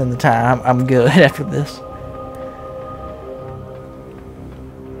 99% of the time, I'm good after this.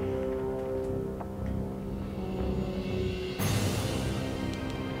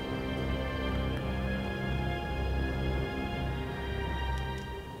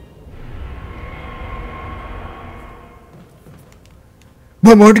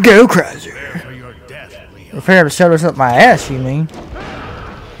 One more to go, Chrysler. For your death, Leo. Prepare to shut us up my ass, you mean?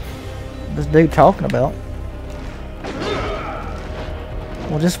 This dude talking about?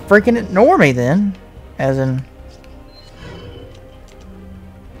 Well, just freaking ignore me then. As in...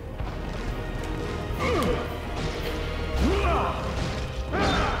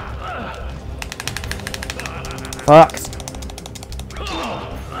 Fuck.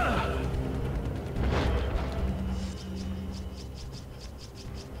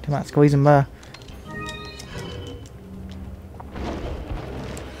 Come on, squeeze him by.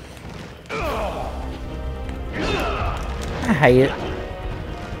 I hate it.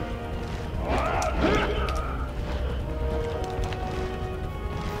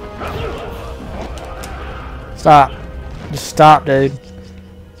 Stop. Just stop, dude.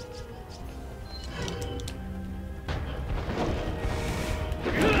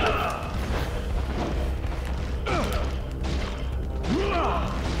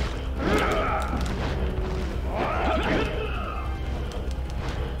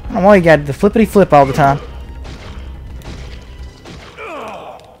 I don't know why you got the flippity flip all the time.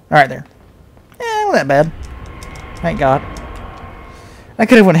 Alright there. Eh, not that bad. Thank God. That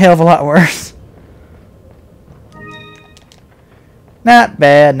could have went a hell of a lot worse. Not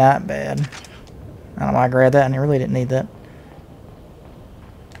bad, not bad. I don't know why I grabbed that and I really didn't need that.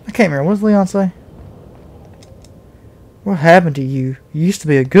 I can't remember. What does Leon say? What happened to you? You used to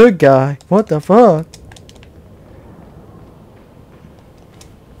be a good guy. What the fuck?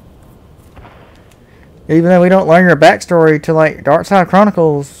 Even though we don't learn your backstory to like Dark Side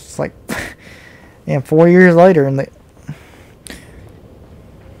Chronicles, it's like, and 4 years later, and I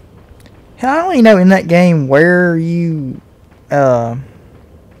don't even know in that game where you, went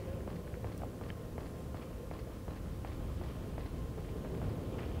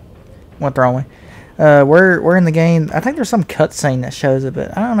the wrong way. We're in the game. I think there's some cutscene that shows it,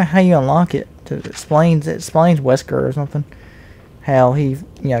 but I don't know how you unlock it. It explains Wesker or something. How he,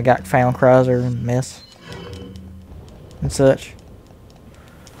 got found Chrysler and mess and such.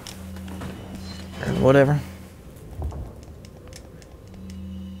 Or whatever.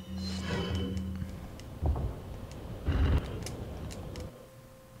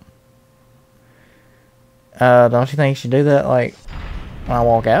 Don't you think you should do that, like, when I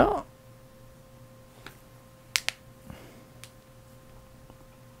walk out?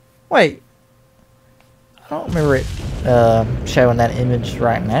 Wait. I don't remember it showing that image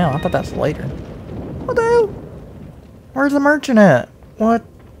right now. I thought that's later. What the hell? Where's the merchant at? What?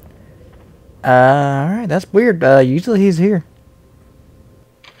 Alright, that's weird. Usually he's here.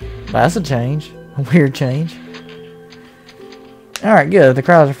 That's a change. A weird change. Alright, good. The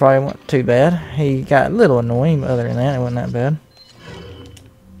Chrysler fight wasn't too bad. He got a little annoying, but other than that, it wasn't that bad.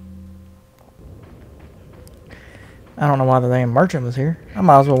 I don't know why the damn merchant was here. I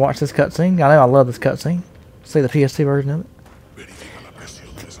might as well watch this cutscene. I know I love this cutscene. See the PS2 version of it.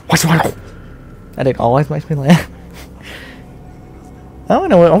 What's going on? That it always makes me laugh. I don't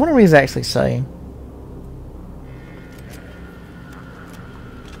know. I wonder what he's actually saying.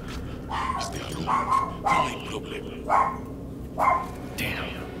 Damn.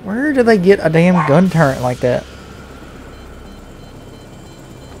 Where did they get a damn gun turret like that?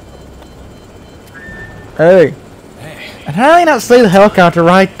 Hey. And how do I not see the helicopter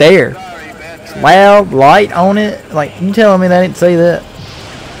right there? It's loud, light on it. Like, you telling me they didn't see that?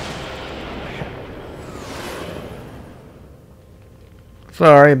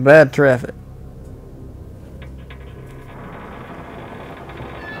 Sorry, bad traffic.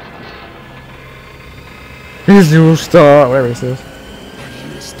 Visual star, whatever it says.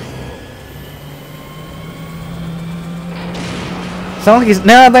 Sound like he's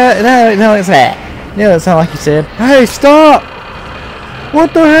no, it's that. Yeah, that sounded like you said. Hey, stop!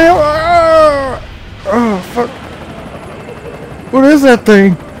 What the hell? Oh, fuck! What is that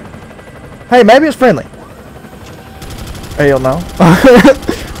thing? Hey, maybe it's friendly. Hell no.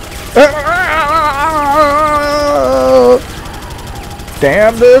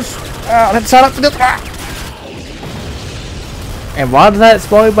 Damn this! Let's sign up for this. And why did that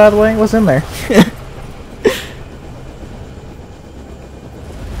explode, by the way? What's in there?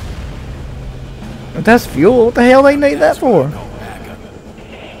 If that's fuel, what the hell they need that for?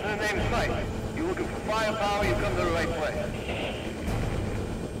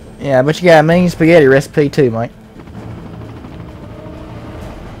 Yeah, but you got a mean spaghetti recipe too, mate.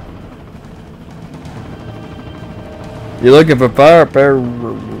 You're looking for firepower.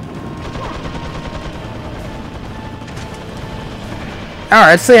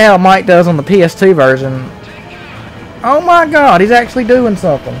 Alright, let's see how Mike does on the PS2 version. Oh my god, he's actually doing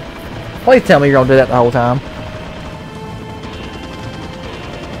something. Please tell me you're gonna do that the whole time.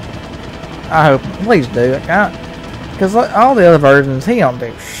 I hope. Please do it. Because all the other versions, he don't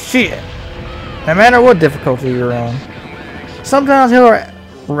do shit. No matter what difficulty you're on. Sometimes he'll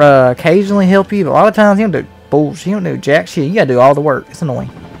occasionally help you, but a lot of times he don't do bullshit. He don't do jack shit. You gotta do all the work. It's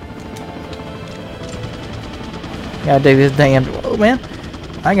annoying. You gotta do his damn... Oh, man.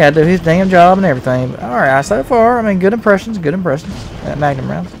 I gotta do his damn job and everything. Alright, so far, I mean, good impressions. Good impressions. Magnum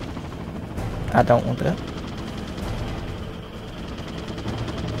rounds. I don't want that.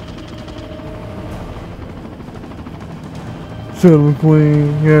 Silver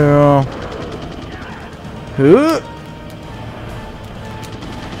Queen, yeah. Huh?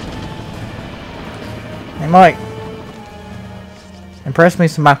 Hey, Mike. Impress me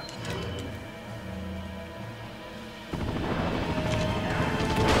some more.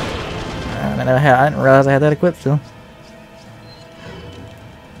 I didn't realize I had that equipped still.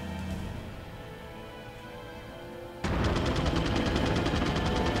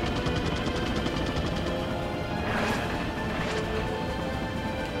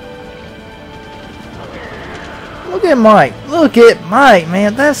 Look at Mike. Look at Mike,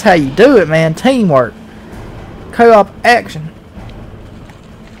 man. That's how you do it, man. Teamwork. Co-op action.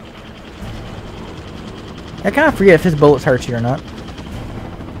 I kind of forget if his bullets hurt you or not.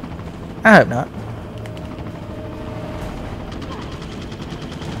 I hope not.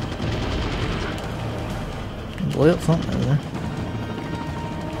 Blow up something over there.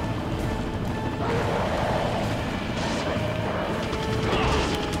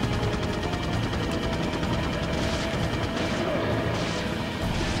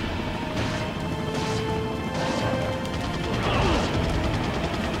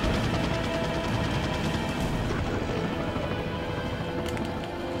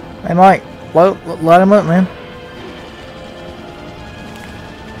 Hey Mike, light him up, man.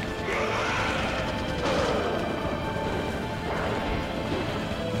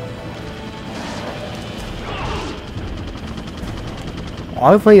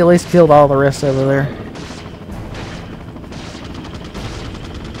 Hopefully he at least killed all the rest over there.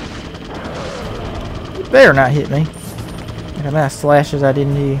 You better not hit me. Look at that slashes I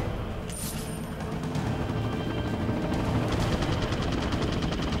didn't do.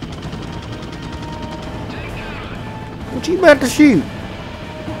 What you about to shoot?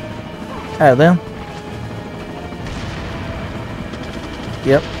 Oh, them?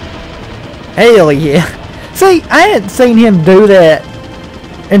 Yep. Hell yeah. See, I hadn't seen him do that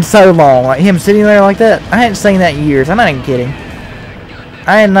in so long. Like him sitting there like that. I hadn't seen that in years. I'm not even kidding.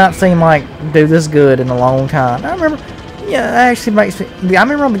 I had not seen like do this good in a long time. I remember, yeah, that actually makes me. I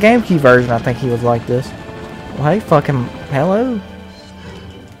remember on the GameCube version, I think he was like this. Well, hey, fucking hello.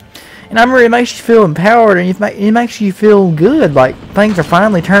 And I remember it makes you feel empowered, and it makes you feel good, like things are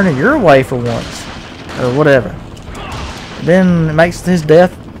finally turning your way for once, or whatever. Then it makes his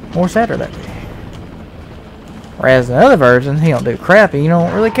death more sadder that way. Whereas in the other version, he don't do crap, and you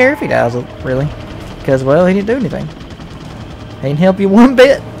don't really care if he dies, really, because well, he didn't do anything. He didn't help you one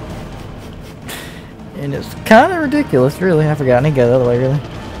bit, and it's kind of ridiculous, really. I forgot. I need to go the other way, really.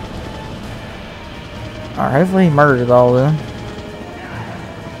 All right, hopefully he murdered all of them.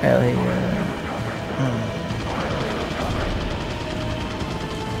 Hell yeah.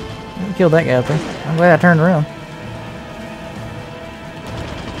 Killed that guy up there. I'm glad I turned around.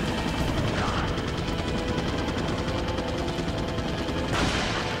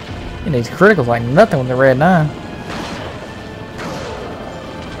 And these criticals like nothing with the red 9.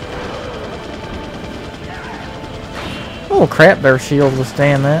 Oh crap, their shield will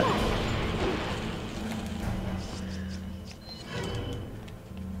stand that.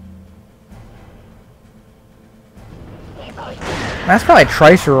 That's probably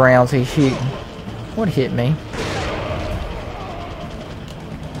tracer rounds he's shooting. What hit me?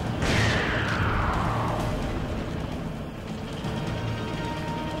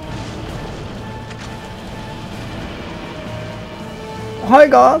 Hi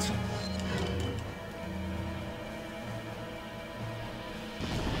guys.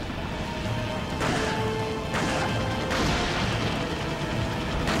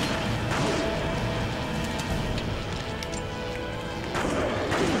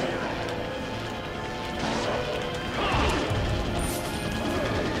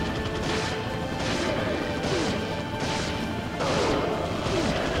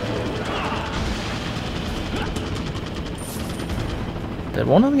 Did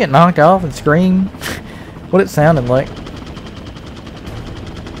one of them get knocked off and scream? What it sounded like.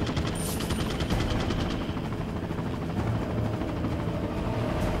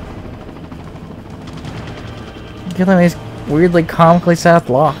 Killing these weirdly comically sized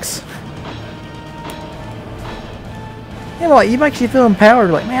blocks. Yeah, well, it makes you feel empowered.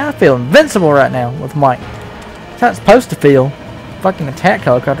 Like, man, I feel invincible right now with Mike. That's how it's supposed to feel. Fucking attack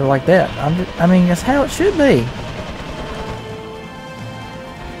helicopter like that. I mean, that's how it should be.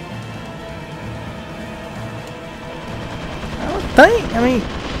 I mean,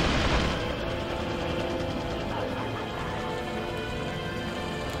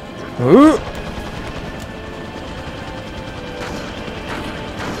 ooh.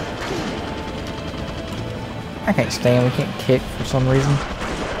 I can't stand. We can't kick for some reason.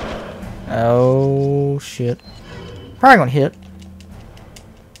 Oh shit! Probably gonna hit.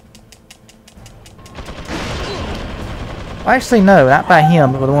 Well, actually, no, not by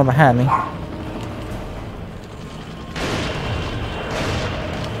him, but by the one behind me.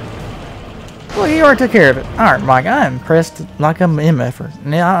 Well, you already took care of it. Alright, Mike, I'm impressed like I'm an MFer.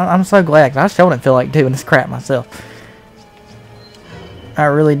 Now, I'm so glad, 'cause I sure didn't feel like doing this crap myself. I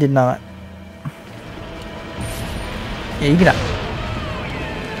really did not. Yeah, you get up.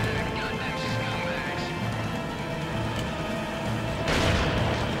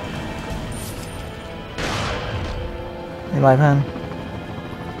 Anybody behind?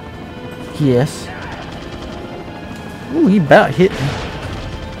 Yes. Ooh, he about hit me.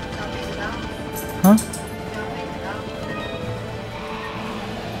 Huh?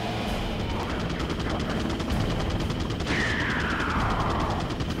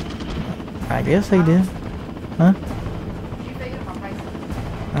 I guess he did. Huh?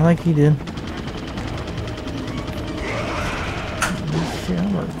 I think he did. Shit,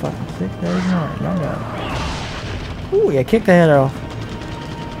 I'm about fucking 6 days in a row. Y'all got it. Ooh, yeah, kick the head off.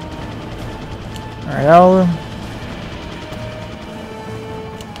 Alright, all of them.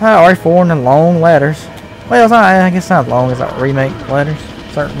 Oh, RE4 and the long ladders. Well, it's not, I guess not as long as like remake ladders.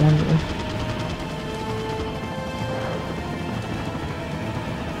 Certain ones at least.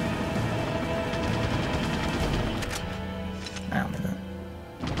 I don't know that.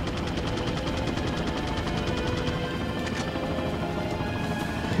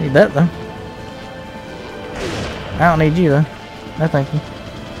 Need that though. I don't need you though. No thank you.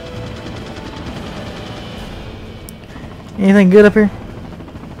 Anything good up here?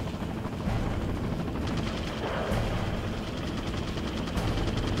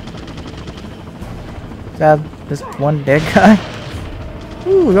 Got this one dead guy.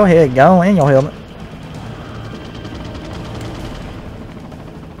 Ooh, go ahead, go in your helmet.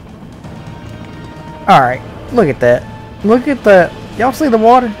 Alright, look at that. Look at that. Y'all see the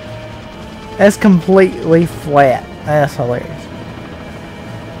water? That's completely flat. That's hilarious.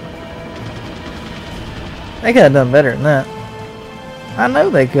 They could have done better than that. I know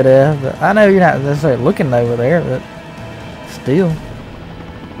they could have, but I know you're not necessarily looking over there, but still.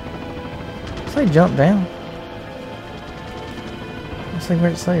 Say jump down. Let's see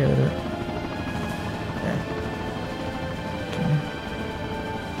where it say over there. Yeah. Okay.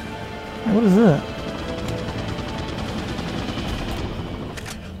 Hey, what is that?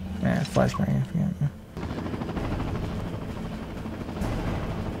 Yeah, flash screen. I forgot.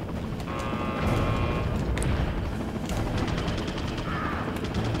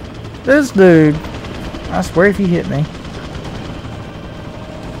 This dude, I swear if he hit me.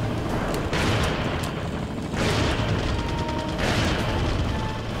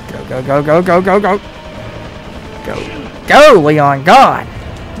 Go, go, go, go, go, go. Go. Go, Leon, God.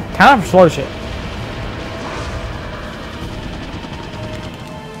 Time for slow shit.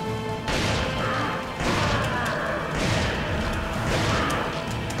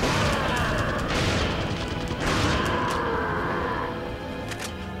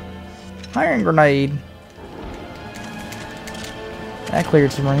 Iron grenade. That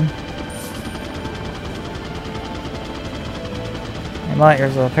cleared some room. And like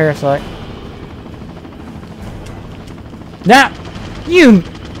there's a parasite. Nah! You!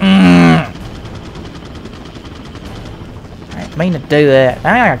 I didn't mean to do that.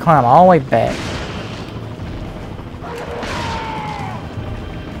 Now I gotta climb all the way back.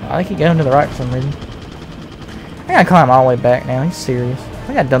 I think he's going to the right for some reason. I gotta climb all the way back now. He's serious.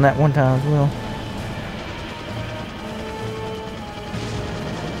 I think I've done that one time as well.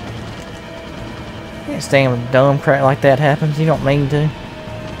 Can't stand when dumb crap like that happens. You don't mean to.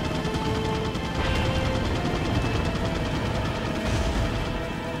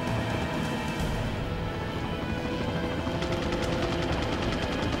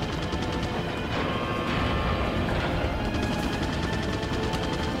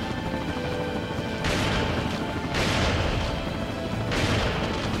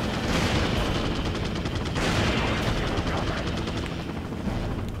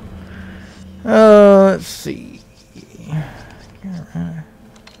 Let's see.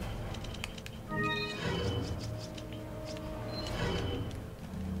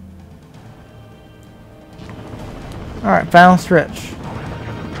 Alright, final stretch.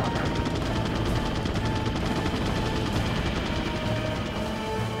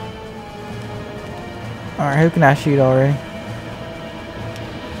 Alright, who can I shoot already?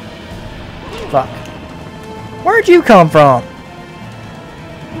 Fuck. Where'd you come from?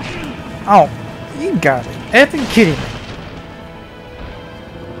 Oh, you gotta be effing kidding me.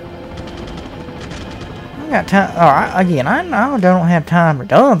 I got time. Alright, again, I don't have time for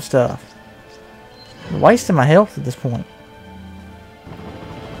dumb stuff. I'm wasting my health at this point.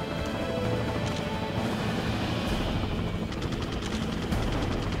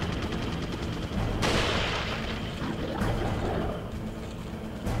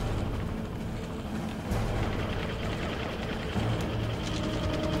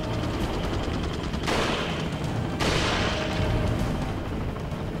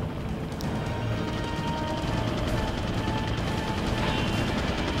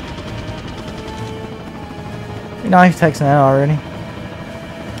 No, he's texting out already.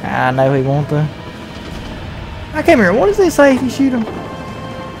 I know he won't though. I can't remember. What does they say if you shoot him?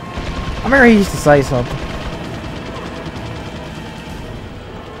 I remember he used to say something.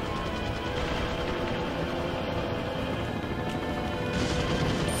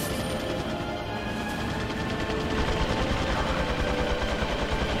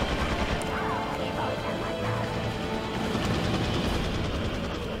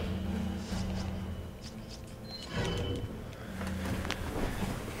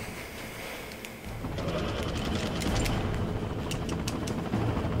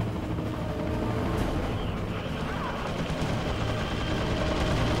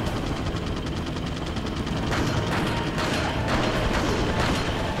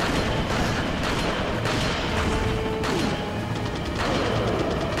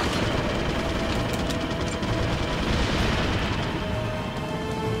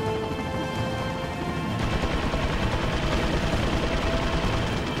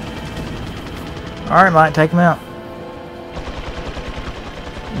 Alright, Mike, take him out.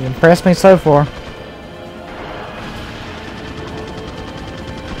 You impressed me so far.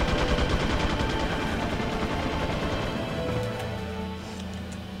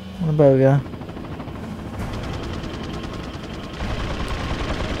 What a bow guy.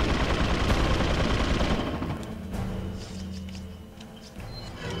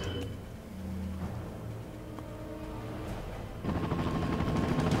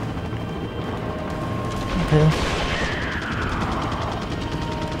 Okay.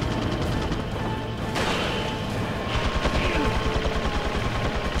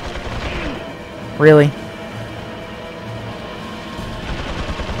 Really?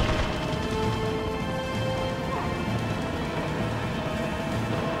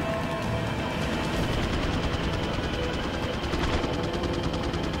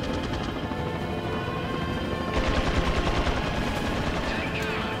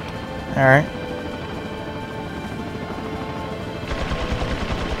 All right.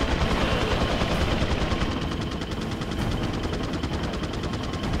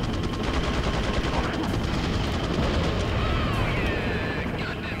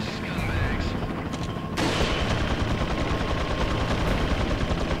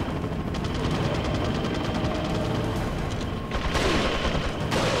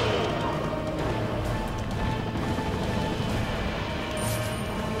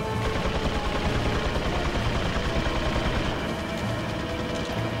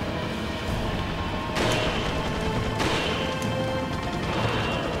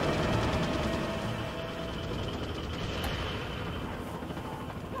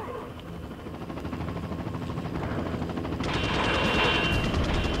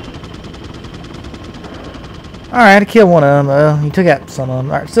 Alright, I killed one of them. He took out some of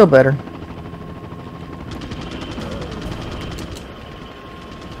them. Alright, still better.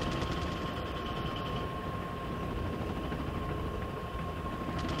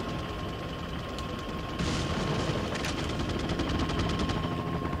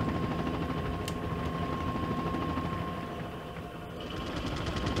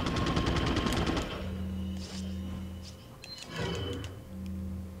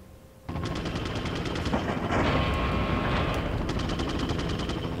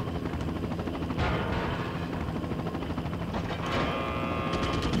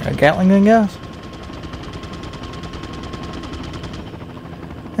 A Gatling gun, guys?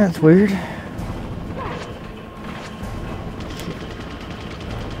 That's weird.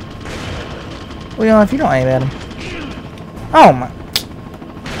 Well, you know, if you don't aim at him. Oh my.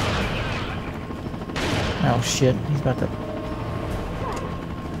 Oh shit, he's about to.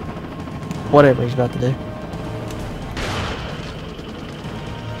 Whatever he's about to do.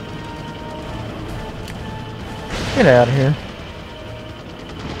 Get out of here.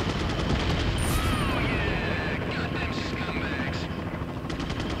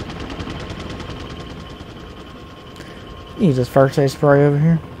 Use this first aid spray over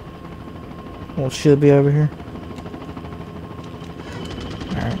here. Well, it should be over here.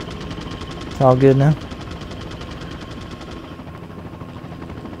 Alright. It's all good now.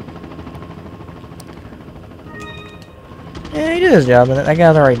 Yeah, he did his job, but that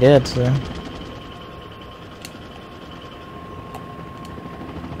guy's already dead, so. I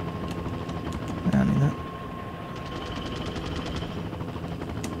don't need that.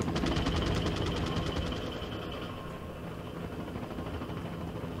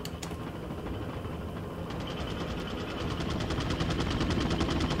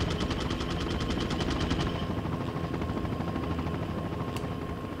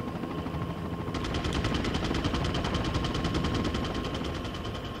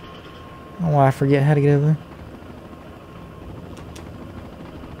 Oh, I forget how to get over there.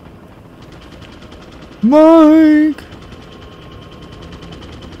 Mike!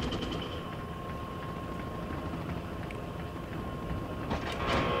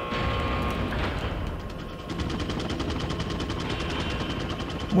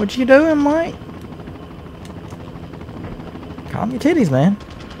 What you doing, Mike? Calm your titties, man.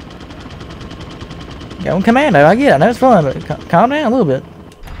 Going commando, I get it. I know it's fun, but calm down a little bit.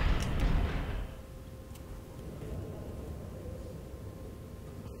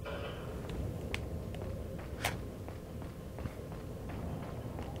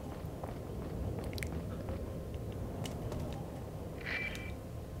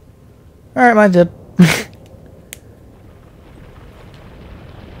 Alright, mine's dead.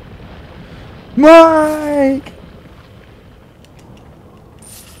 Mike!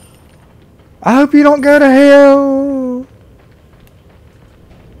 I hope you don't go to hell!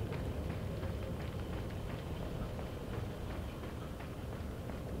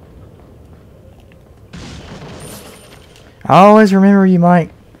 I always remember you, Mike.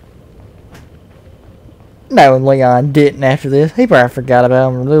 No, and Leon didn't after this. He probably forgot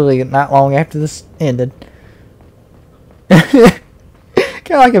about him literally not long after this ended. Kind of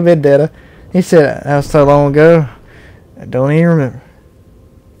like a vendetta. He said, that was so long ago, I don't even remember.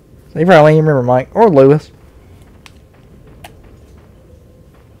 He probably don't even remember Mike. Or Lewis.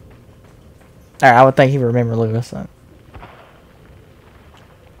 I would think he would remember Lewis. So.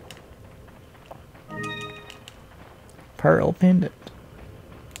 Pearl pendant.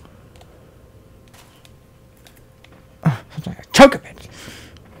 Sounds like a choker bitch.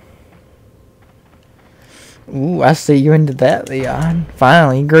 Ooh, I see you into that, Leon.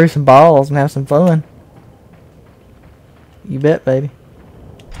 Finally, you grew some balls and have some fun. You bet, baby.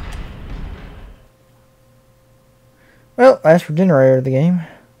 Well, that's for generator of the game.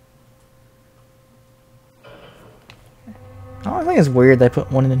 I think it's weird they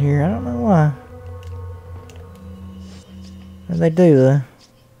put one in here. I don't know why. What they do, though?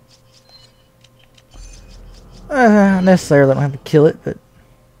 Not necessarily don't have to kill it, but...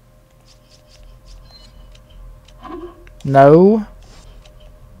 No.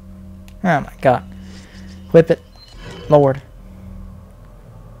 Oh my god. Whip it. Lord.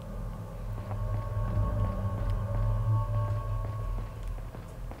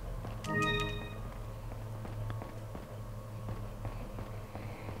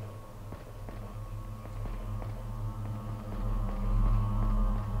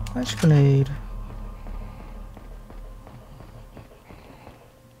 Flash grenade.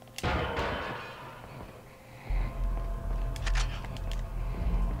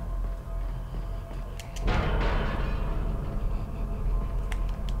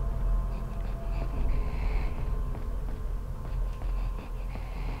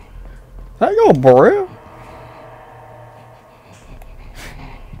 There you go, bro.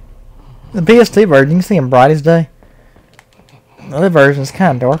 The PS2 version, you can see him bright as day. The other version is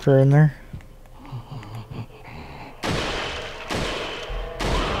kind of darker in there.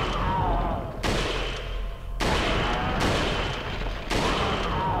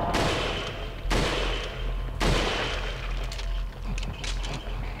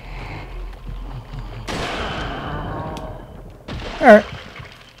 Alright.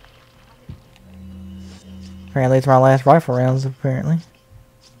 Apparently it's my last rifle rounds, apparently.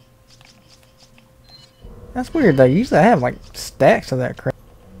 That's weird though, usually I have like stacks of that crap.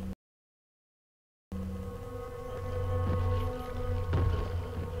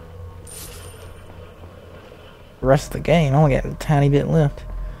 The rest of the game, I only got a tiny bit left.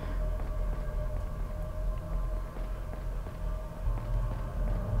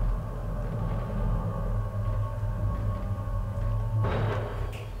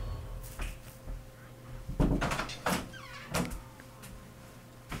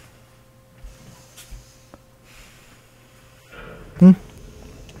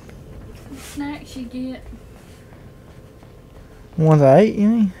 Snacks you get. Ones I ate, you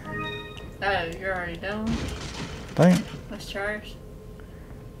mean? Oh, you're already done? I think. What's yours?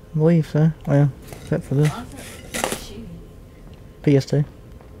 I believe so. Well, except for this. PS2.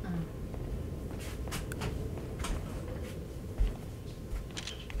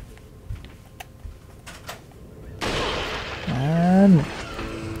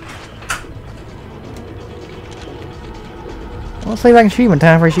 Let's see if I can shoot him in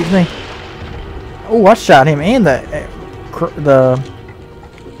time before he shoots me. Oh, I shot him and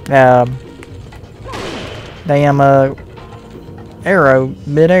damn arrow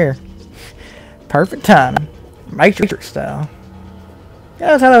mid-air. Perfect timing. Matrix style. Yeah,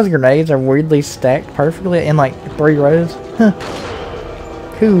 that's how those grenades are weirdly stacked perfectly in like 3 rows. Huh.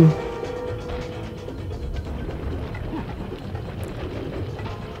 Cool.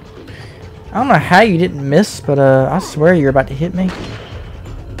 I don't know how you didn't miss, but I swear you're about to hit me.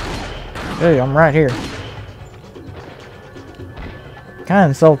 Hey, I'm right here. Kinda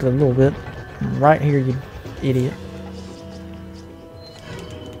insulted a little bit. I'm right here, you idiot.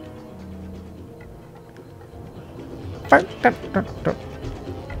 I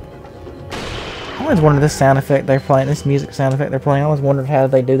always wondered this sound effect they're playing, this music sound effect they're playing. I always wondered how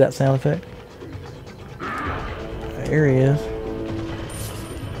they do that sound effect. There he is.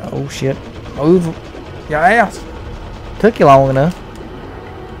 Oh shit. Move your ass. Took you long enough.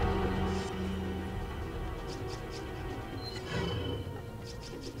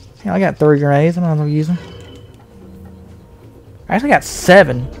 Yeah, I got 3 grenades. I might as well use them. I actually got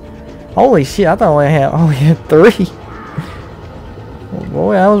 7. Holy shit! I thought I only had 3. Oh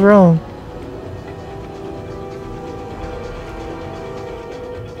boy, I was wrong.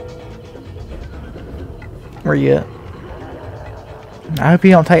 Where you at? I hope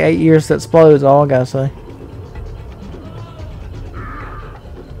you don't take 8 years to explode, is all I gotta say.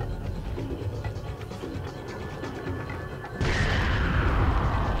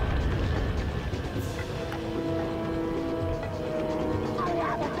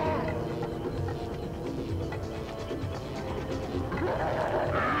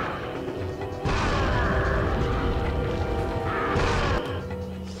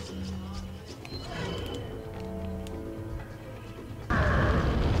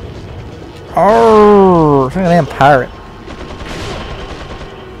 Oh, look at that pirate.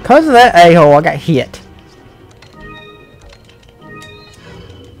 Cause of that a-hole, I got hit.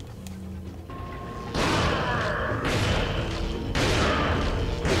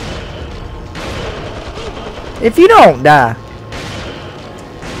 If you don't die.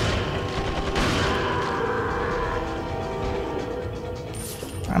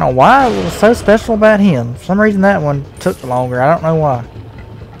 I don't know why it was so special about him. For some reason that one took longer. I don't know why.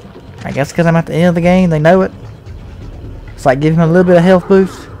 I guess because I'm at the end of the game. They know it. It's like giving him a little bit of health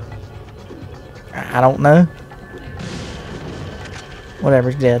boost. I don't know.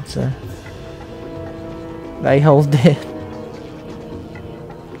 Whatever, he's dead, so. The a-hole's dead.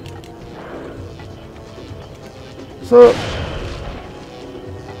 So,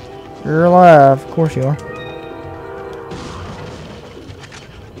 you're alive. Of course you are.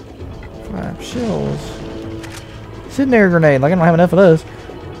 5 shells. Sitting there, a grenade. Like I don't have enough of those.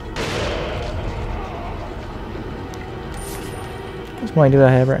 How much money do I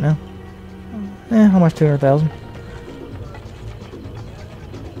have right now? How much? 200,000.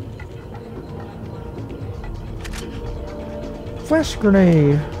 Flash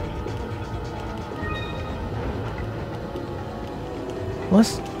grenade.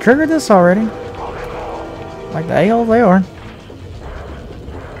 Let's trigger this already. Like the a-holes they are.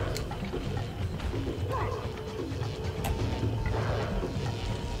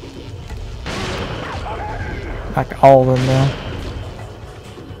 Like all of them now.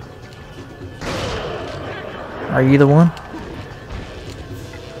 Are you the one?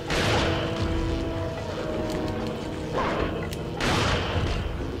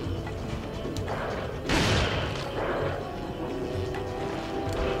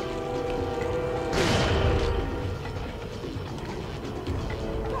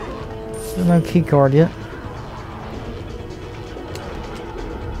 There's no key card yet.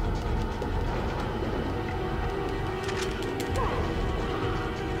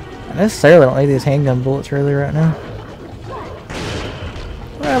 I necessarily don't need these handgun bullets really right now.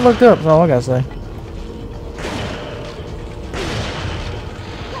 Well, I looked up, that's all I gotta say.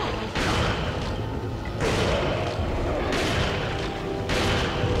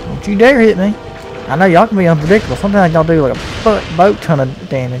 Don't you dare hit me. I know y'all can be unpredictable. Sometimes y'all do like a boat ton of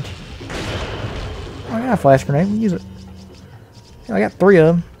damage. Oh, I got a flash grenade. Use it. I got 3 of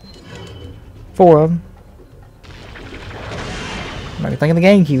them. 4 of them. Maybe think of the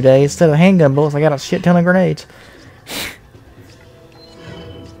GameCube days. Instead of handgun bullets, I got a shit ton of grenades.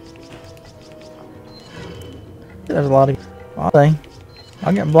 There's a lot of things.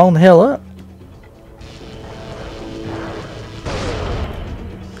 I'll get blown the hell up.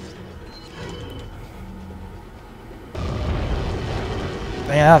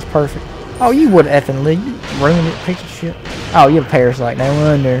 Man, that was perfect. Oh, you would effing leave. You ruined it, piece of shit. Oh, you're a parasite. No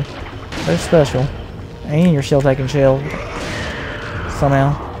wonder. So special. And you're still taking shells.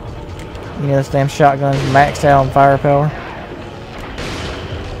 Somehow. You know, this damn shotgun's maxed out on firepower.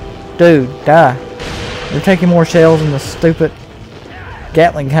 Dude, die. You're taking more shells than the stupid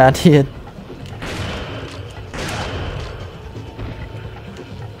Gatling guy did.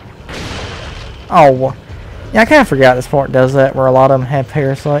 Oh, yeah, I kind of forgot this part does that, where a lot of them have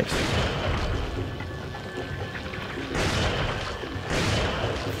parasites.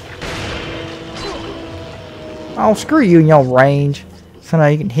 Oh, screw you and y'all range. So now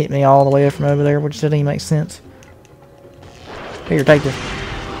you can hit me all the way from over there, which doesn't even make sense. Here, take this.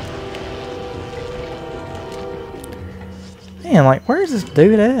 Man, like, where's this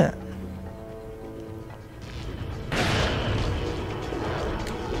dude at?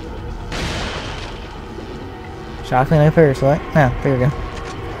 Shocking, no parasite. Now, there we go.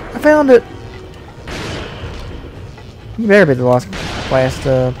 I found it! You better be the last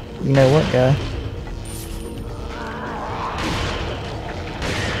you know what guy.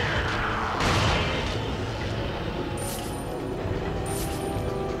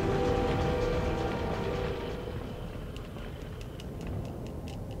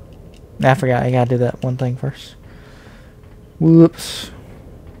 I forgot, I gotta do that one thing first. Whoops.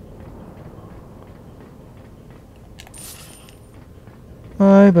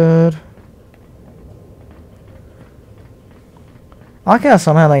 My bad. I like how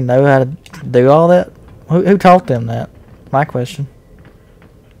somehow they know how to do all that. Who taught them that? My question.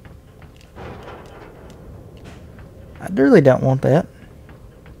 I really don't want that.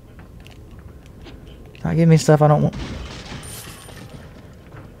 Don't give me stuff I don't want.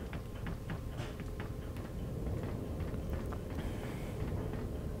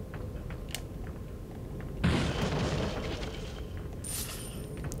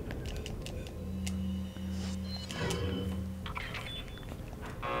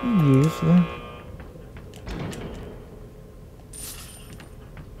 Usually.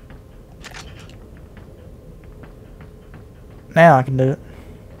 Now I can do it.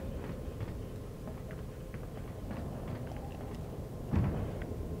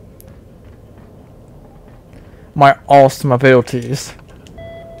 My awesome abilities.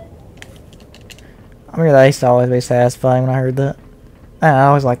 I mean, that used to always be satisfying when I heard that. I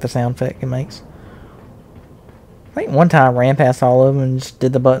always like the sound effect it makes. I think one time I ran past all of them and just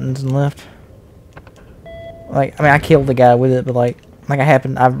did the buttons and left. Like, I mean, I killed the guy with it, but like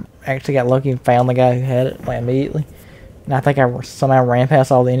I actually got lucky and found the guy who had it, like, immediately. And I think I somehow ran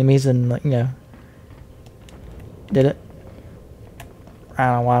past all the enemies and, like, you know, did it. I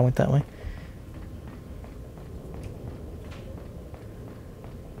don't know why I went that way.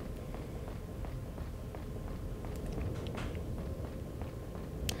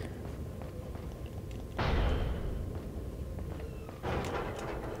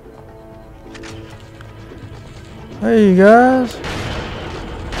 Hey, you guys.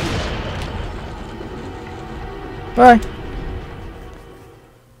 Bye.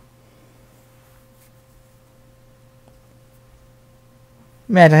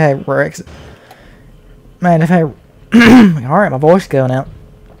 Man, I had Rex. Man, if I had. Alright, my voice is going out.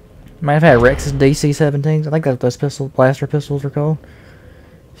 Man, if I had Rex's DC-17s. I think that's what those blaster pistols are called.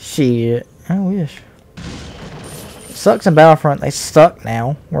 Shit. I wish. Sucks in Battlefront, they suck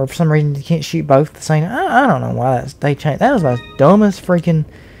now. Where for some reason you can't shoot both at the same time. I don't know why they changed. That was the dumbest freaking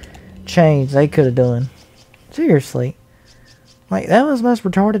change they could have done. Seriously. Like, that was the most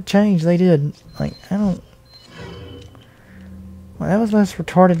retarded change they did. Like, I don't... Like, that was the most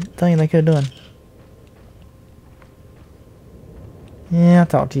retarded thing they could have done. Yeah, I'll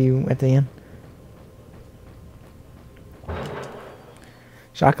talk to you at the end.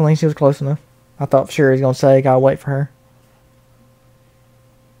 Shockingly, she was close enough. I thought for sure he was going to say, gotta wait for her.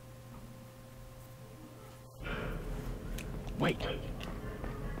 Wait.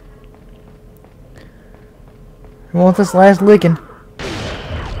 Who wants this last licking?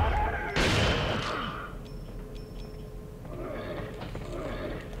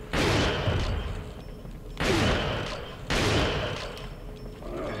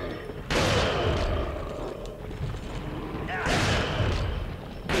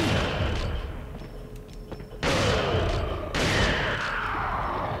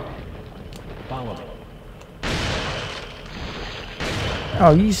 Follow me.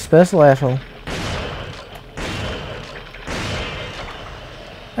 Oh, you special asshole.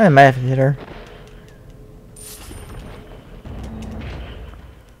 I didn't matter if it hit her.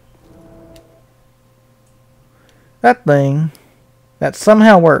 That thing that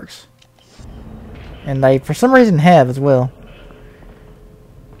somehow works. And they for some reason have as well.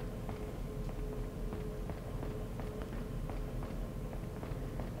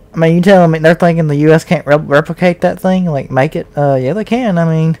 I mean, you tell me they're thinking the U.S. can't replicate that thing, like make it? Yeah, they can. I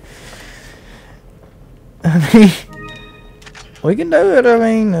mean, we can do it. I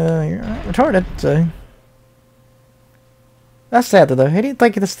mean, you're not retarded, so that's sad though. He didn't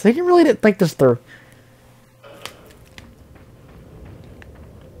think this. He really didn't think this through.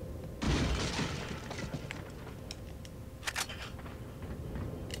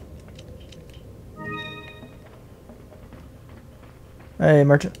 Hey,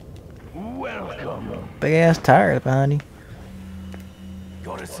 merchant. Welcome. Big ass tire behind you.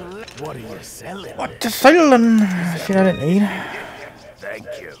 Got a select. What are you selling? What you selling? Shit I didn't need. Thank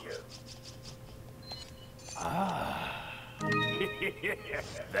you. Ah.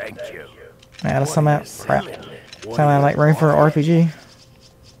 Thank you. Yeah, that's some out. Crap. Sound like room for an RPG.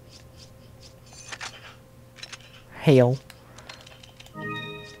 Hell.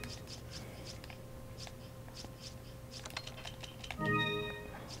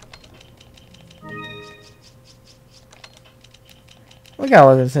 We got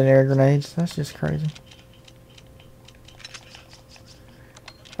all those incendiary grenades. That's just crazy.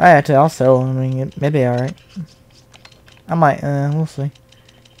 I'll sell them. I mean, it may be alright. I might, we'll see.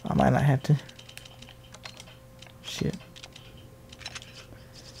 I might not have to. Shit.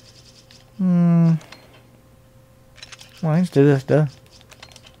 Well, let's do this, duh.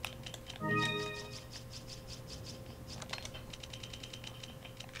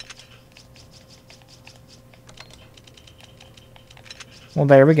 Well,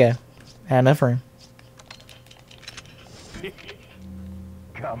 there we go. Had enough room.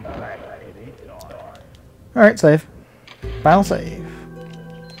 Come back. Alright, save. Final save.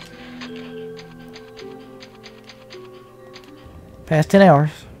 Past 10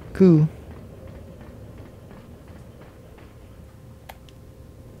 hours. Cool.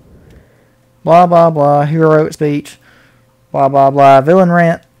 Blah, blah, blah. Heroic speech. Blah, blah, blah. Villain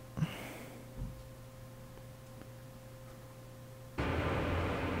rant.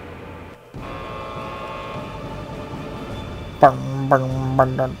 Bum, bum,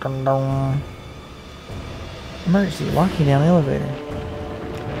 bum, dun, dun, dun. Emergency, locking down elevator.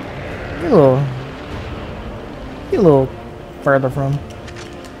 Get a little further from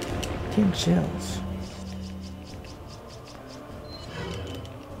 10 shells.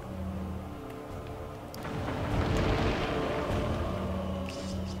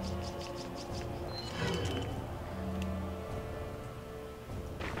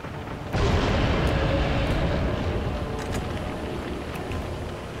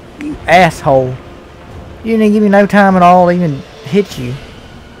 You asshole. You didn't give me no time at all to even hit you.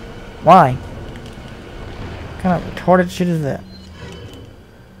 Why? What kind of retarded shit is that?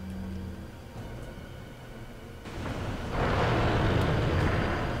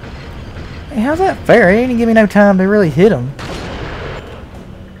 Hey, how's that fair? He didn't give me no time to really hit him.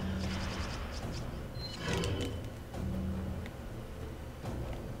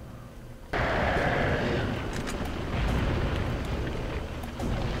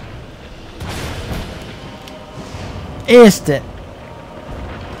 Instant.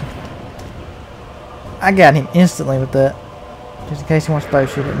 I got him instantly with that. Just in case he wants to throw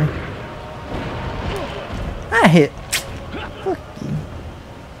shit at me. I hit. Fuck you.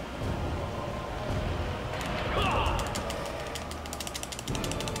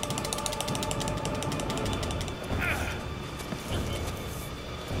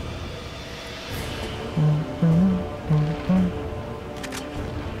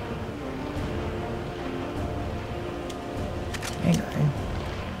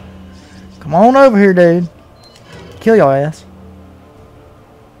 Come on over here, dude. Kill your ass.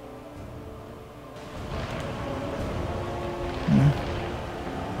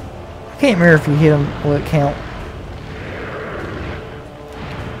 I can't remember if you hit him, will it count?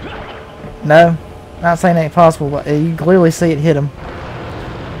 No. Not saying it ain't possible, but you can clearly see it hit him.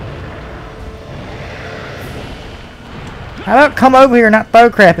 How about come over here and not throw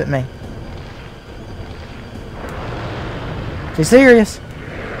crap at me? Is he serious?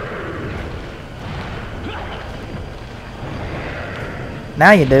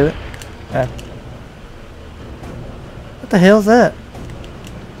 Now you do it. What the hell's that?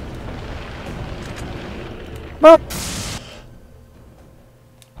 Well,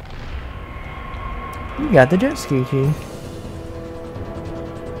 you got the jet ski key.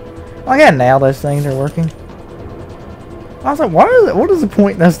 I gotta nail those things are working. I was like, what is the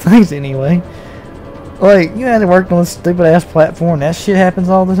point in those things anyway? Like, you had to work on this stupid ass platform, that shit happens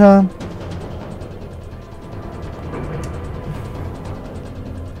all the time.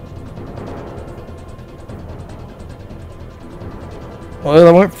 Well,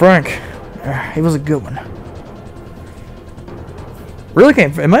 I went Frank. He was a good one. Really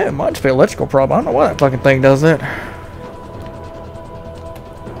can't. It might just be an electrical problem. I don't know why that fucking thing does that.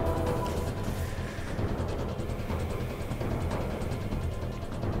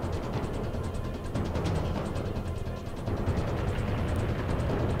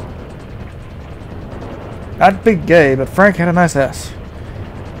 I'd be gay, but Frank had a nice ass.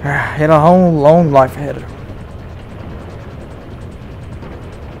 He had a whole long life ahead of him.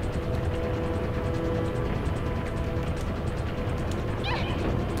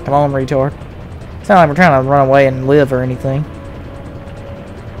 Come on, retard. It's not like we're trying to run away and live or anything.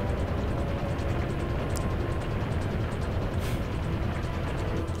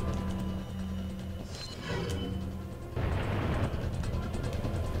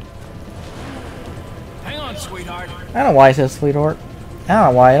 Hang on, sweetheart. I don't know why he says sweetheart. I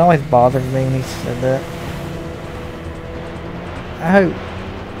don't know why. It always bothers me when he said that. I hope.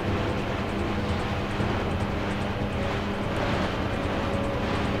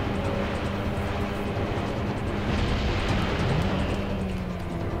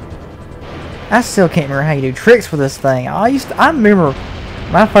 I still can't remember how you do tricks with this thing. I remember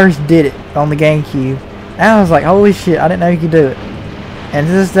when I first did it on the GameCube. And I was like, holy shit, I didn't know you could do it. And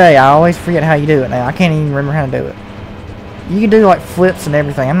to this day, I always forget how you do it now. I can't even remember how to do it. You can do like flips and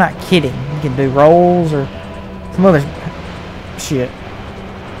everything. I'm not kidding. You can do rolls or some other shit.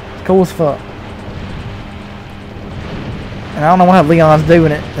 It's cool as fuck. And I don't know why Leon's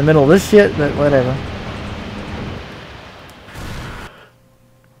doing it in the middle of this shit, but whatever.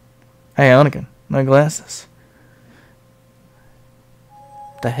 Hey, Anakin, no glasses.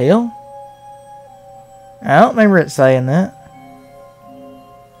 The hell? I don't remember it saying that.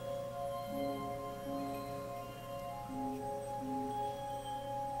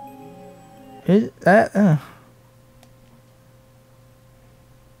 Is that?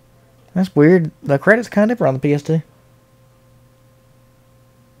 That's weird. The credits kind of different on the PS2.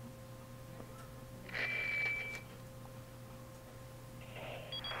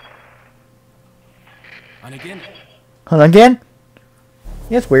 And again. And again?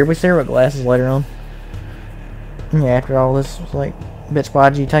 Yeah, it's weird. We see her with glasses later on. Yeah, after all this, it's like, bitch,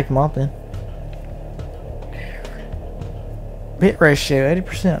 why'd you take them off then? Bit ratio,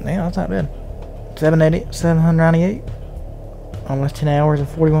 80%. Yeah, that's not bad. 798. Almost 10 hours and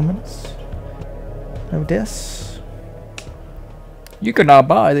 41 minutes. No deaths. You could not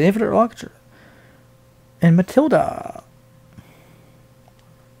buy the Infinite Launcher. And Matilda.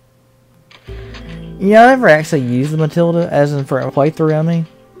 Yeah, I never actually used the Matilda, as in for a playthrough, I mean.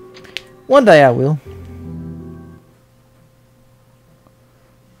 One day I will.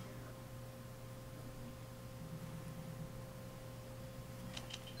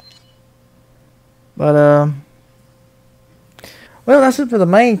 But, well, that's it for the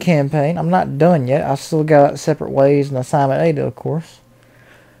main campaign. I'm not done yet. I still got Separate Ways and Assignment A, of course.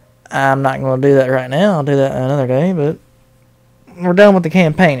 I'm not going to do that right now. I'll do that another day, but we're done with the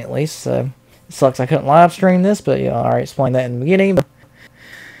campaign at least, so it sucks I couldn't live stream this, but yeah, I already explained that in the beginning.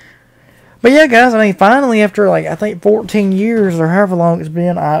 But yeah, guys, I mean, finally, after like I think 14 years or however long it's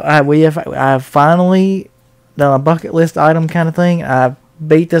been, I've finally done a bucket list item kind of thing. I've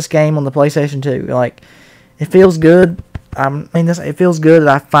beat this game on the PlayStation 2. Like, it feels good. It feels good that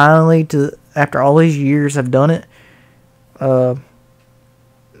I finally, after all these years, have done it. I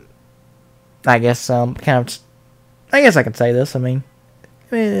guess I guess I could say this.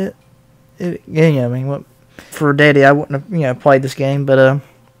 For Daddy, I wouldn't have played this game, but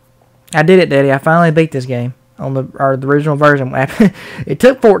I did it, Daddy. I finally beat this game on the original version. It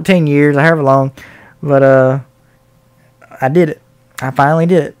took 14 years, however long, but I did it. I finally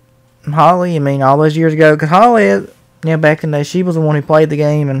did it. Holly, all those years ago, because Holly, back in the day, she was the one who played the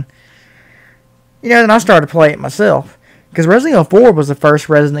game, and then I started to play it myself. Because Resident Evil 4 was the first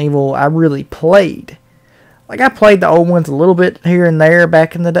Resident Evil I really played. Like, I played the old ones a little bit here and there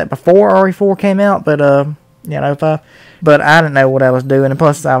back in the day, before RE4 came out, but, but I didn't know what I was doing, and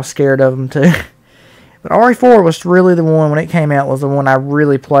plus I was scared of them, too. But RE4 was really the one, when it came out, was the one I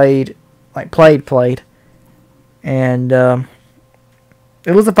really played, played. And,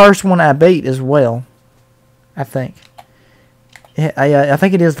 it was the first one I beat as well, I think. I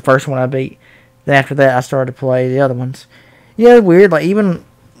think it is the first one I beat. Then after that, I started to play the other ones. Yeah, weird. Like, even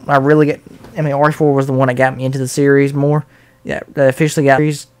I really RE4 was the one that got me into the series more. Yeah, that officially got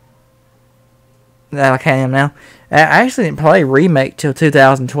series that I am now. I actually didn't play Remake till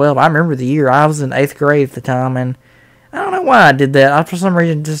 2012. I remember the year. I was in 8th grade at the time, and I don't know why I did that. I, for some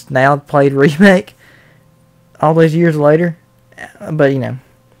reason, just now played Remake all these years later. But,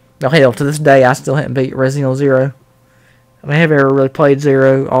 hell, to this day, I still haven't beat Resident Evil 0. I have ever really played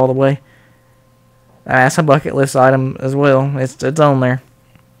 0 all the way. That's a bucket list item as well. It's on there.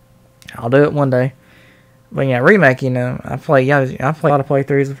 I'll do it one day. But yeah, Remake, I play a lot of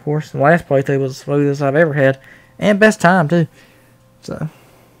playthroughs, of course. The last playthrough was the smoothest I've ever had. And best time, too. So,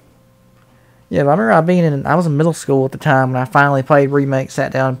 yeah, but I remember I was in middle school at the time when I finally played Remake,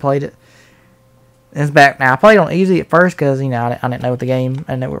 sat down and played it. And it's back now. I played on easy at first because, I didn't know the game.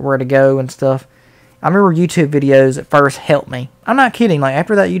 I didn't know where to go and stuff. I remember YouTube videos at first helped me. I'm not kidding. Like,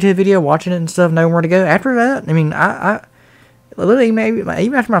 after that YouTube video, watching it and stuff, knowing where to go. After that, I literally, maybe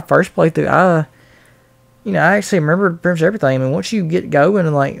even after my first playthrough, I actually remember pretty much everything. Once you get going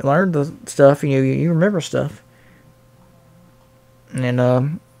and, learn the stuff, you remember stuff.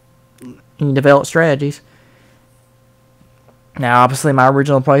 And, you develop strategies. Now, obviously, my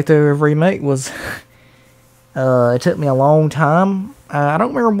original playthrough of Remake was, it took me a long time. I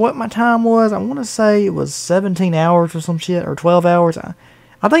don't remember what my time was. I want to say it was 17 hours or some shit, or 12 hours. I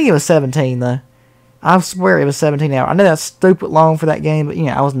think it was 17, though. I swear it was 17 hours. I know that's stupid long for that game, but,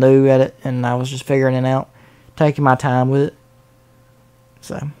 I was new at it, and I was just figuring it out, taking my time with it.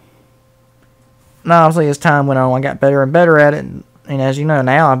 So, now, obviously, as time went on, I got better and better at it, and as you know,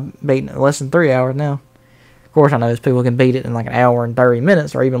 now I'm beating it in less than 3 hours now. Of course, I know there's people who can beat it in an hour and 30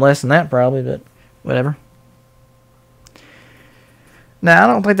 minutes, or even less than that, probably, but whatever. Now, I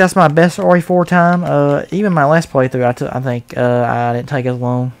don't think that's my best RE4 time. Even my last playthrough, I think I didn't take as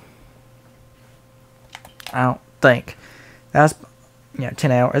long. I don't think. That's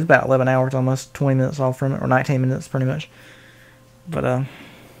 10 hours. It's about 11 hours, almost 20 minutes off from it, or 19 minutes, pretty much. But,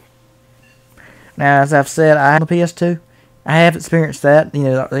 now, as I've said, I have a PS2. I have experienced that.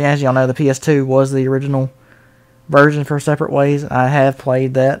 As y'all know, the PS2 was the original version for Separate Ways. I have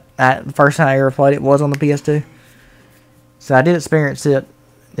played that. The first time I ever played it was on the PS2. So I did experience it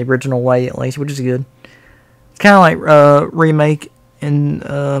the original way, at least, which is good. It's kind of like Remake in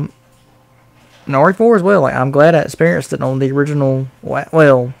RE4 as well. I'm glad I experienced it on the original.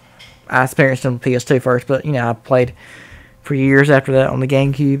 Well, I experienced it on the PS2 first, but I played for years after that on the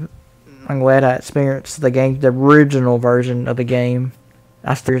GameCube I'm glad I experienced the original version of the game.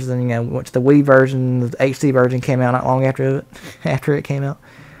 I still, went to the Wii version, the HD version came out not long after it came out.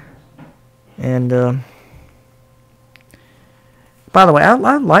 And by the way,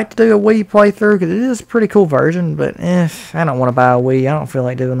 I'd like to do a Wii playthrough because it is a pretty cool version, but I don't want to buy a Wii. I don't feel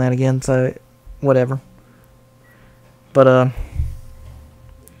like doing that again, so whatever. But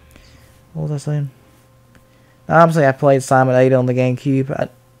what was I saying? Obviously, I played Simon 8 on the GameCube.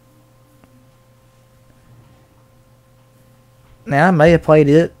 Now, I may have played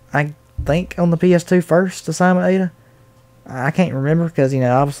it, I think, on the PS2 first, the Simon 8. I can't remember because,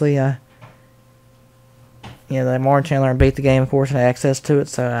 obviously, the Martin Chandler beat the game, of course, and had access to it,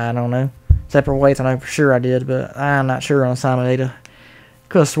 so I don't know. Separate ways, I know for sure I did, but I'm not sure on Simon 8.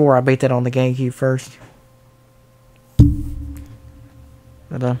 Could have swore I beat that on the GameCube first.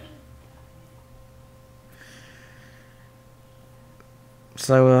 But,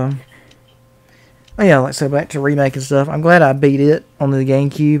 oh yeah, like, so back to remake and stuff. I'm glad I beat it on the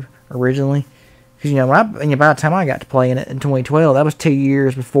GameCube originally. Because, by the time I got to playing it in 2012, that was 2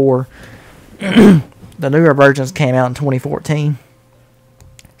 years before the newer versions came out in 2014.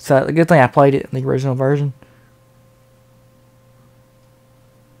 So, the good thing I played it in the original version.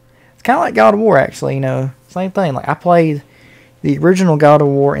 It's kind of like God of War, actually, Same thing. Like, I played the original God of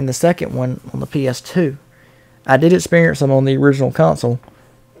War and the second one on the PS2. I did experience them on the original console.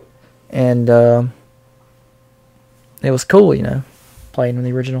 And, it was cool, playing in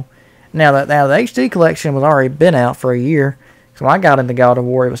the original. Now the HD collection was already been out for a year. So when I got into God of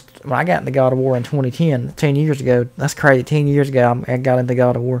War, when I got into God of War in 2010, 10 years ago. That's crazy. 10 years ago, I got into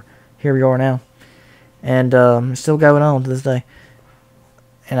God of War. Here we are now, and it's still going on to this day.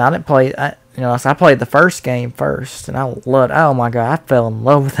 And I didn't play. I played the first game first, and I loved. Oh my god, I fell in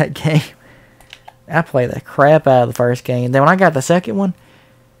love with that game. I played the crap out of the first game. Then when I got the second one.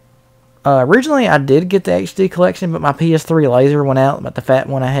 Originally, I did get the HD collection, but my PS3 laser went out, about the fat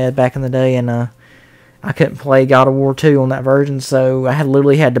one I had back in the day, and I couldn't play God of War 2 on that version, so I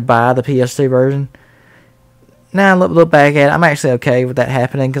literally had to buy the PS2 version. Now, I look back at it, I'm actually okay with that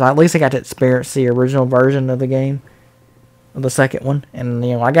happening, because at least I got to experience the original version of the game, of the second one, and,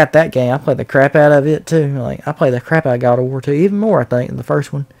 I got that game. I played the crap out of it, too. Like, I played the crap out of God of War 2, even more, I think, than the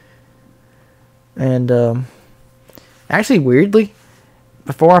first one. And, actually, weirdly,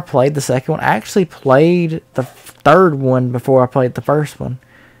 before I played the second one, I actually played the third one before I played the first one.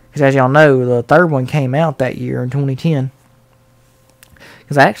 Because as y'all know, the third one came out that year in 2010.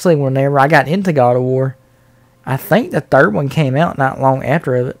 Because actually, whenever I got into God of War, I think the third one came out not long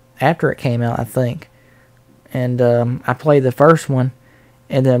after it came out, I think. And I played the first one,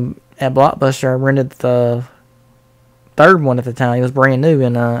 and then at Blockbuster, I rented the third one at the time. It was brand new,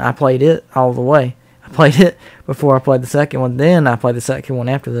 and I played it all the way. I played it before I played the second one. Then I played the second one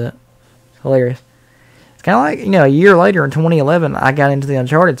after that. It's hilarious. It's kind of like, a year later in 2011, I got into the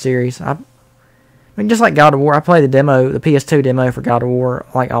Uncharted series. I mean, just like God of War, I played the PS2 demo for God of War,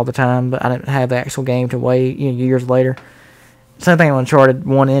 like, all the time, but I didn't have the actual game to wait, years later. Same thing with Uncharted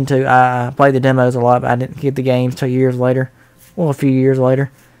 1 and 2. I played the demos a lot, but I didn't get the games till years later. Well, a few years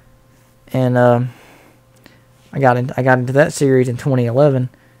later. And I got into that series in 2011.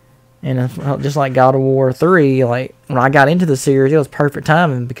 And just like God of War 3, like, when I got into the series, it was perfect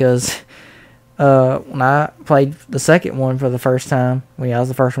timing because when I played the second one for the first time, that was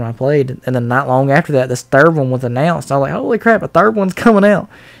the first one I played, and then not long after that, this third one was announced. I was like, holy crap, a third one's coming out.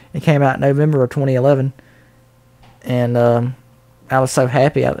 It came out in November of 2011, and I was so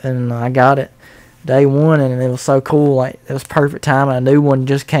happy, and I got it day one, and it was so cool. Like, it was perfect timing. A new one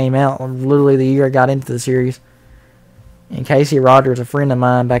just came out, literally the year I got into the series. And Casey Rogers, a friend of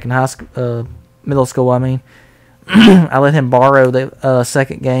mine back in middle school, I let him borrow the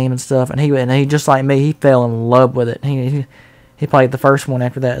second game and stuff, and he just like me, he fell in love with it. He played the first one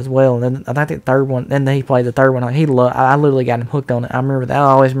after that as well, and then I think the third one. Then he played the third one. Like, I literally got him hooked on it. I remember that. I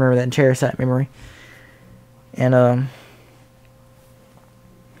always remember that and cherish that memory. And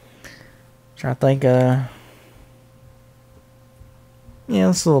trying to think.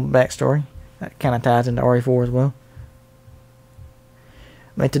 It's a little backstory that kind of ties into RE4 as well.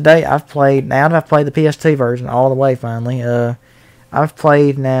 I mean, today I've played the PS2 version all the way finally. I've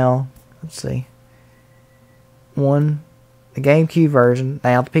played now, let's see, the GameCube version,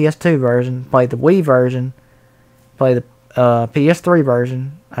 now the PS2 version, played the Wii version, played the PS3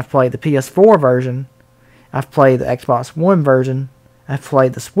 version, I've played the PS4 version, I've played the Xbox One version, I've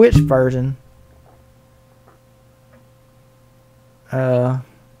played the Switch version, I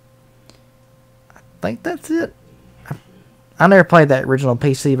think that's it. I never played that original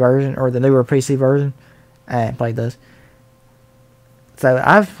PC version or the newer PC version. I haven't played those. So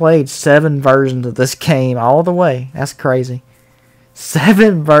I've played 7 versions of this game all the way. That's crazy.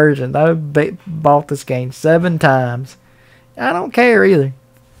 7 versions. I've bought this game 7 times. I don't care either.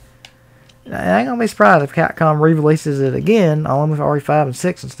 I ain't gonna be surprised if Capcom re-releases it again, along with RE5 and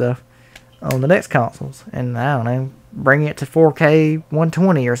 6 and stuff, on the next consoles. And I don't know, bring it to 4K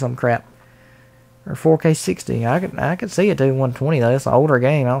 120 or some crap. Or 4K 60. I could see it doing 120 though. It's an older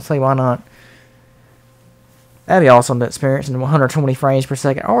game. I don't see why not. That'd be awesome to experience in 120 frames per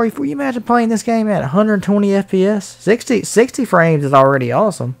second. Or if you imagine playing this game at 120 FPS? 60 frames is already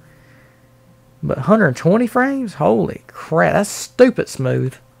awesome. But 120 frames? Holy crap, that's stupid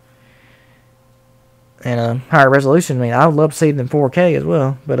smooth. And higher resolution, I mean, I would love to see it in 4K as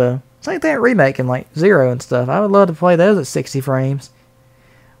well. But same thing remaking like Zero and stuff. I would love to play those at 60 frames.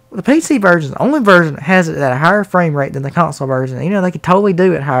 Well, the PC version, the only version that has it at a higher frame rate than the console version. You know, they could totally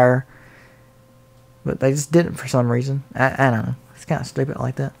do it higher. But they just didn't for some reason. I don't know. It's kind of stupid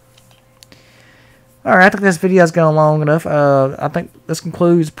like that. Alright, I think this video's gone long enough. I think this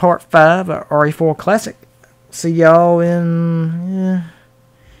concludes part 5 of RE4 Classic. See y'all in... Yeah.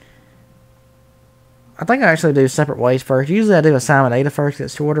 I think I actually do separate ways first. Usually I do assignment A first,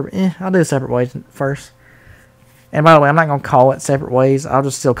 it's shorter. But I'll do separate ways first. And by the way, I'm not going to call it separate ways. I'll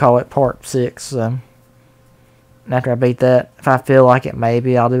just still call it part 6. So. And after I beat that, if I feel like it,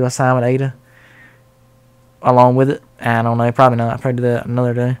 maybe I'll do assignment A along with it. I don't know. Probably not. I'll probably do that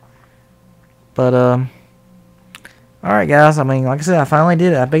another day. But, alright guys. I mean, like I said, I finally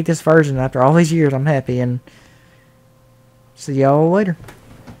did it. I beat this version after all these years. I'm happy. And see y'all later.